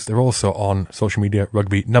Heroes. They're also on social media,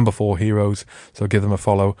 Rugby #4 Heroes, so give them a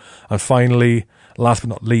follow. And finally, last but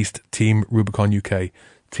not least, Team Rubicon UK.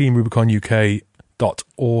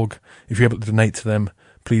 TeamRubiconUK.org. If you're able to donate to them,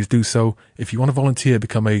 please do so. If you want to volunteer,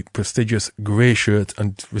 become a prestigious grey shirt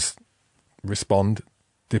and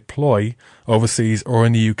deploy overseas or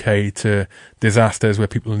in the UK to disasters where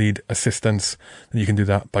people need assistance, then you can do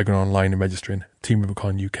that by going online and registering.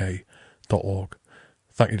 TeamRubiconUK.org.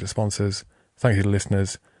 Thank you to the sponsors. Thank you to the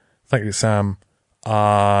listeners. Thank you to Sam.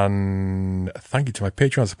 And thank you to my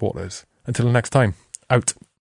Patreon supporters. Until next time, out.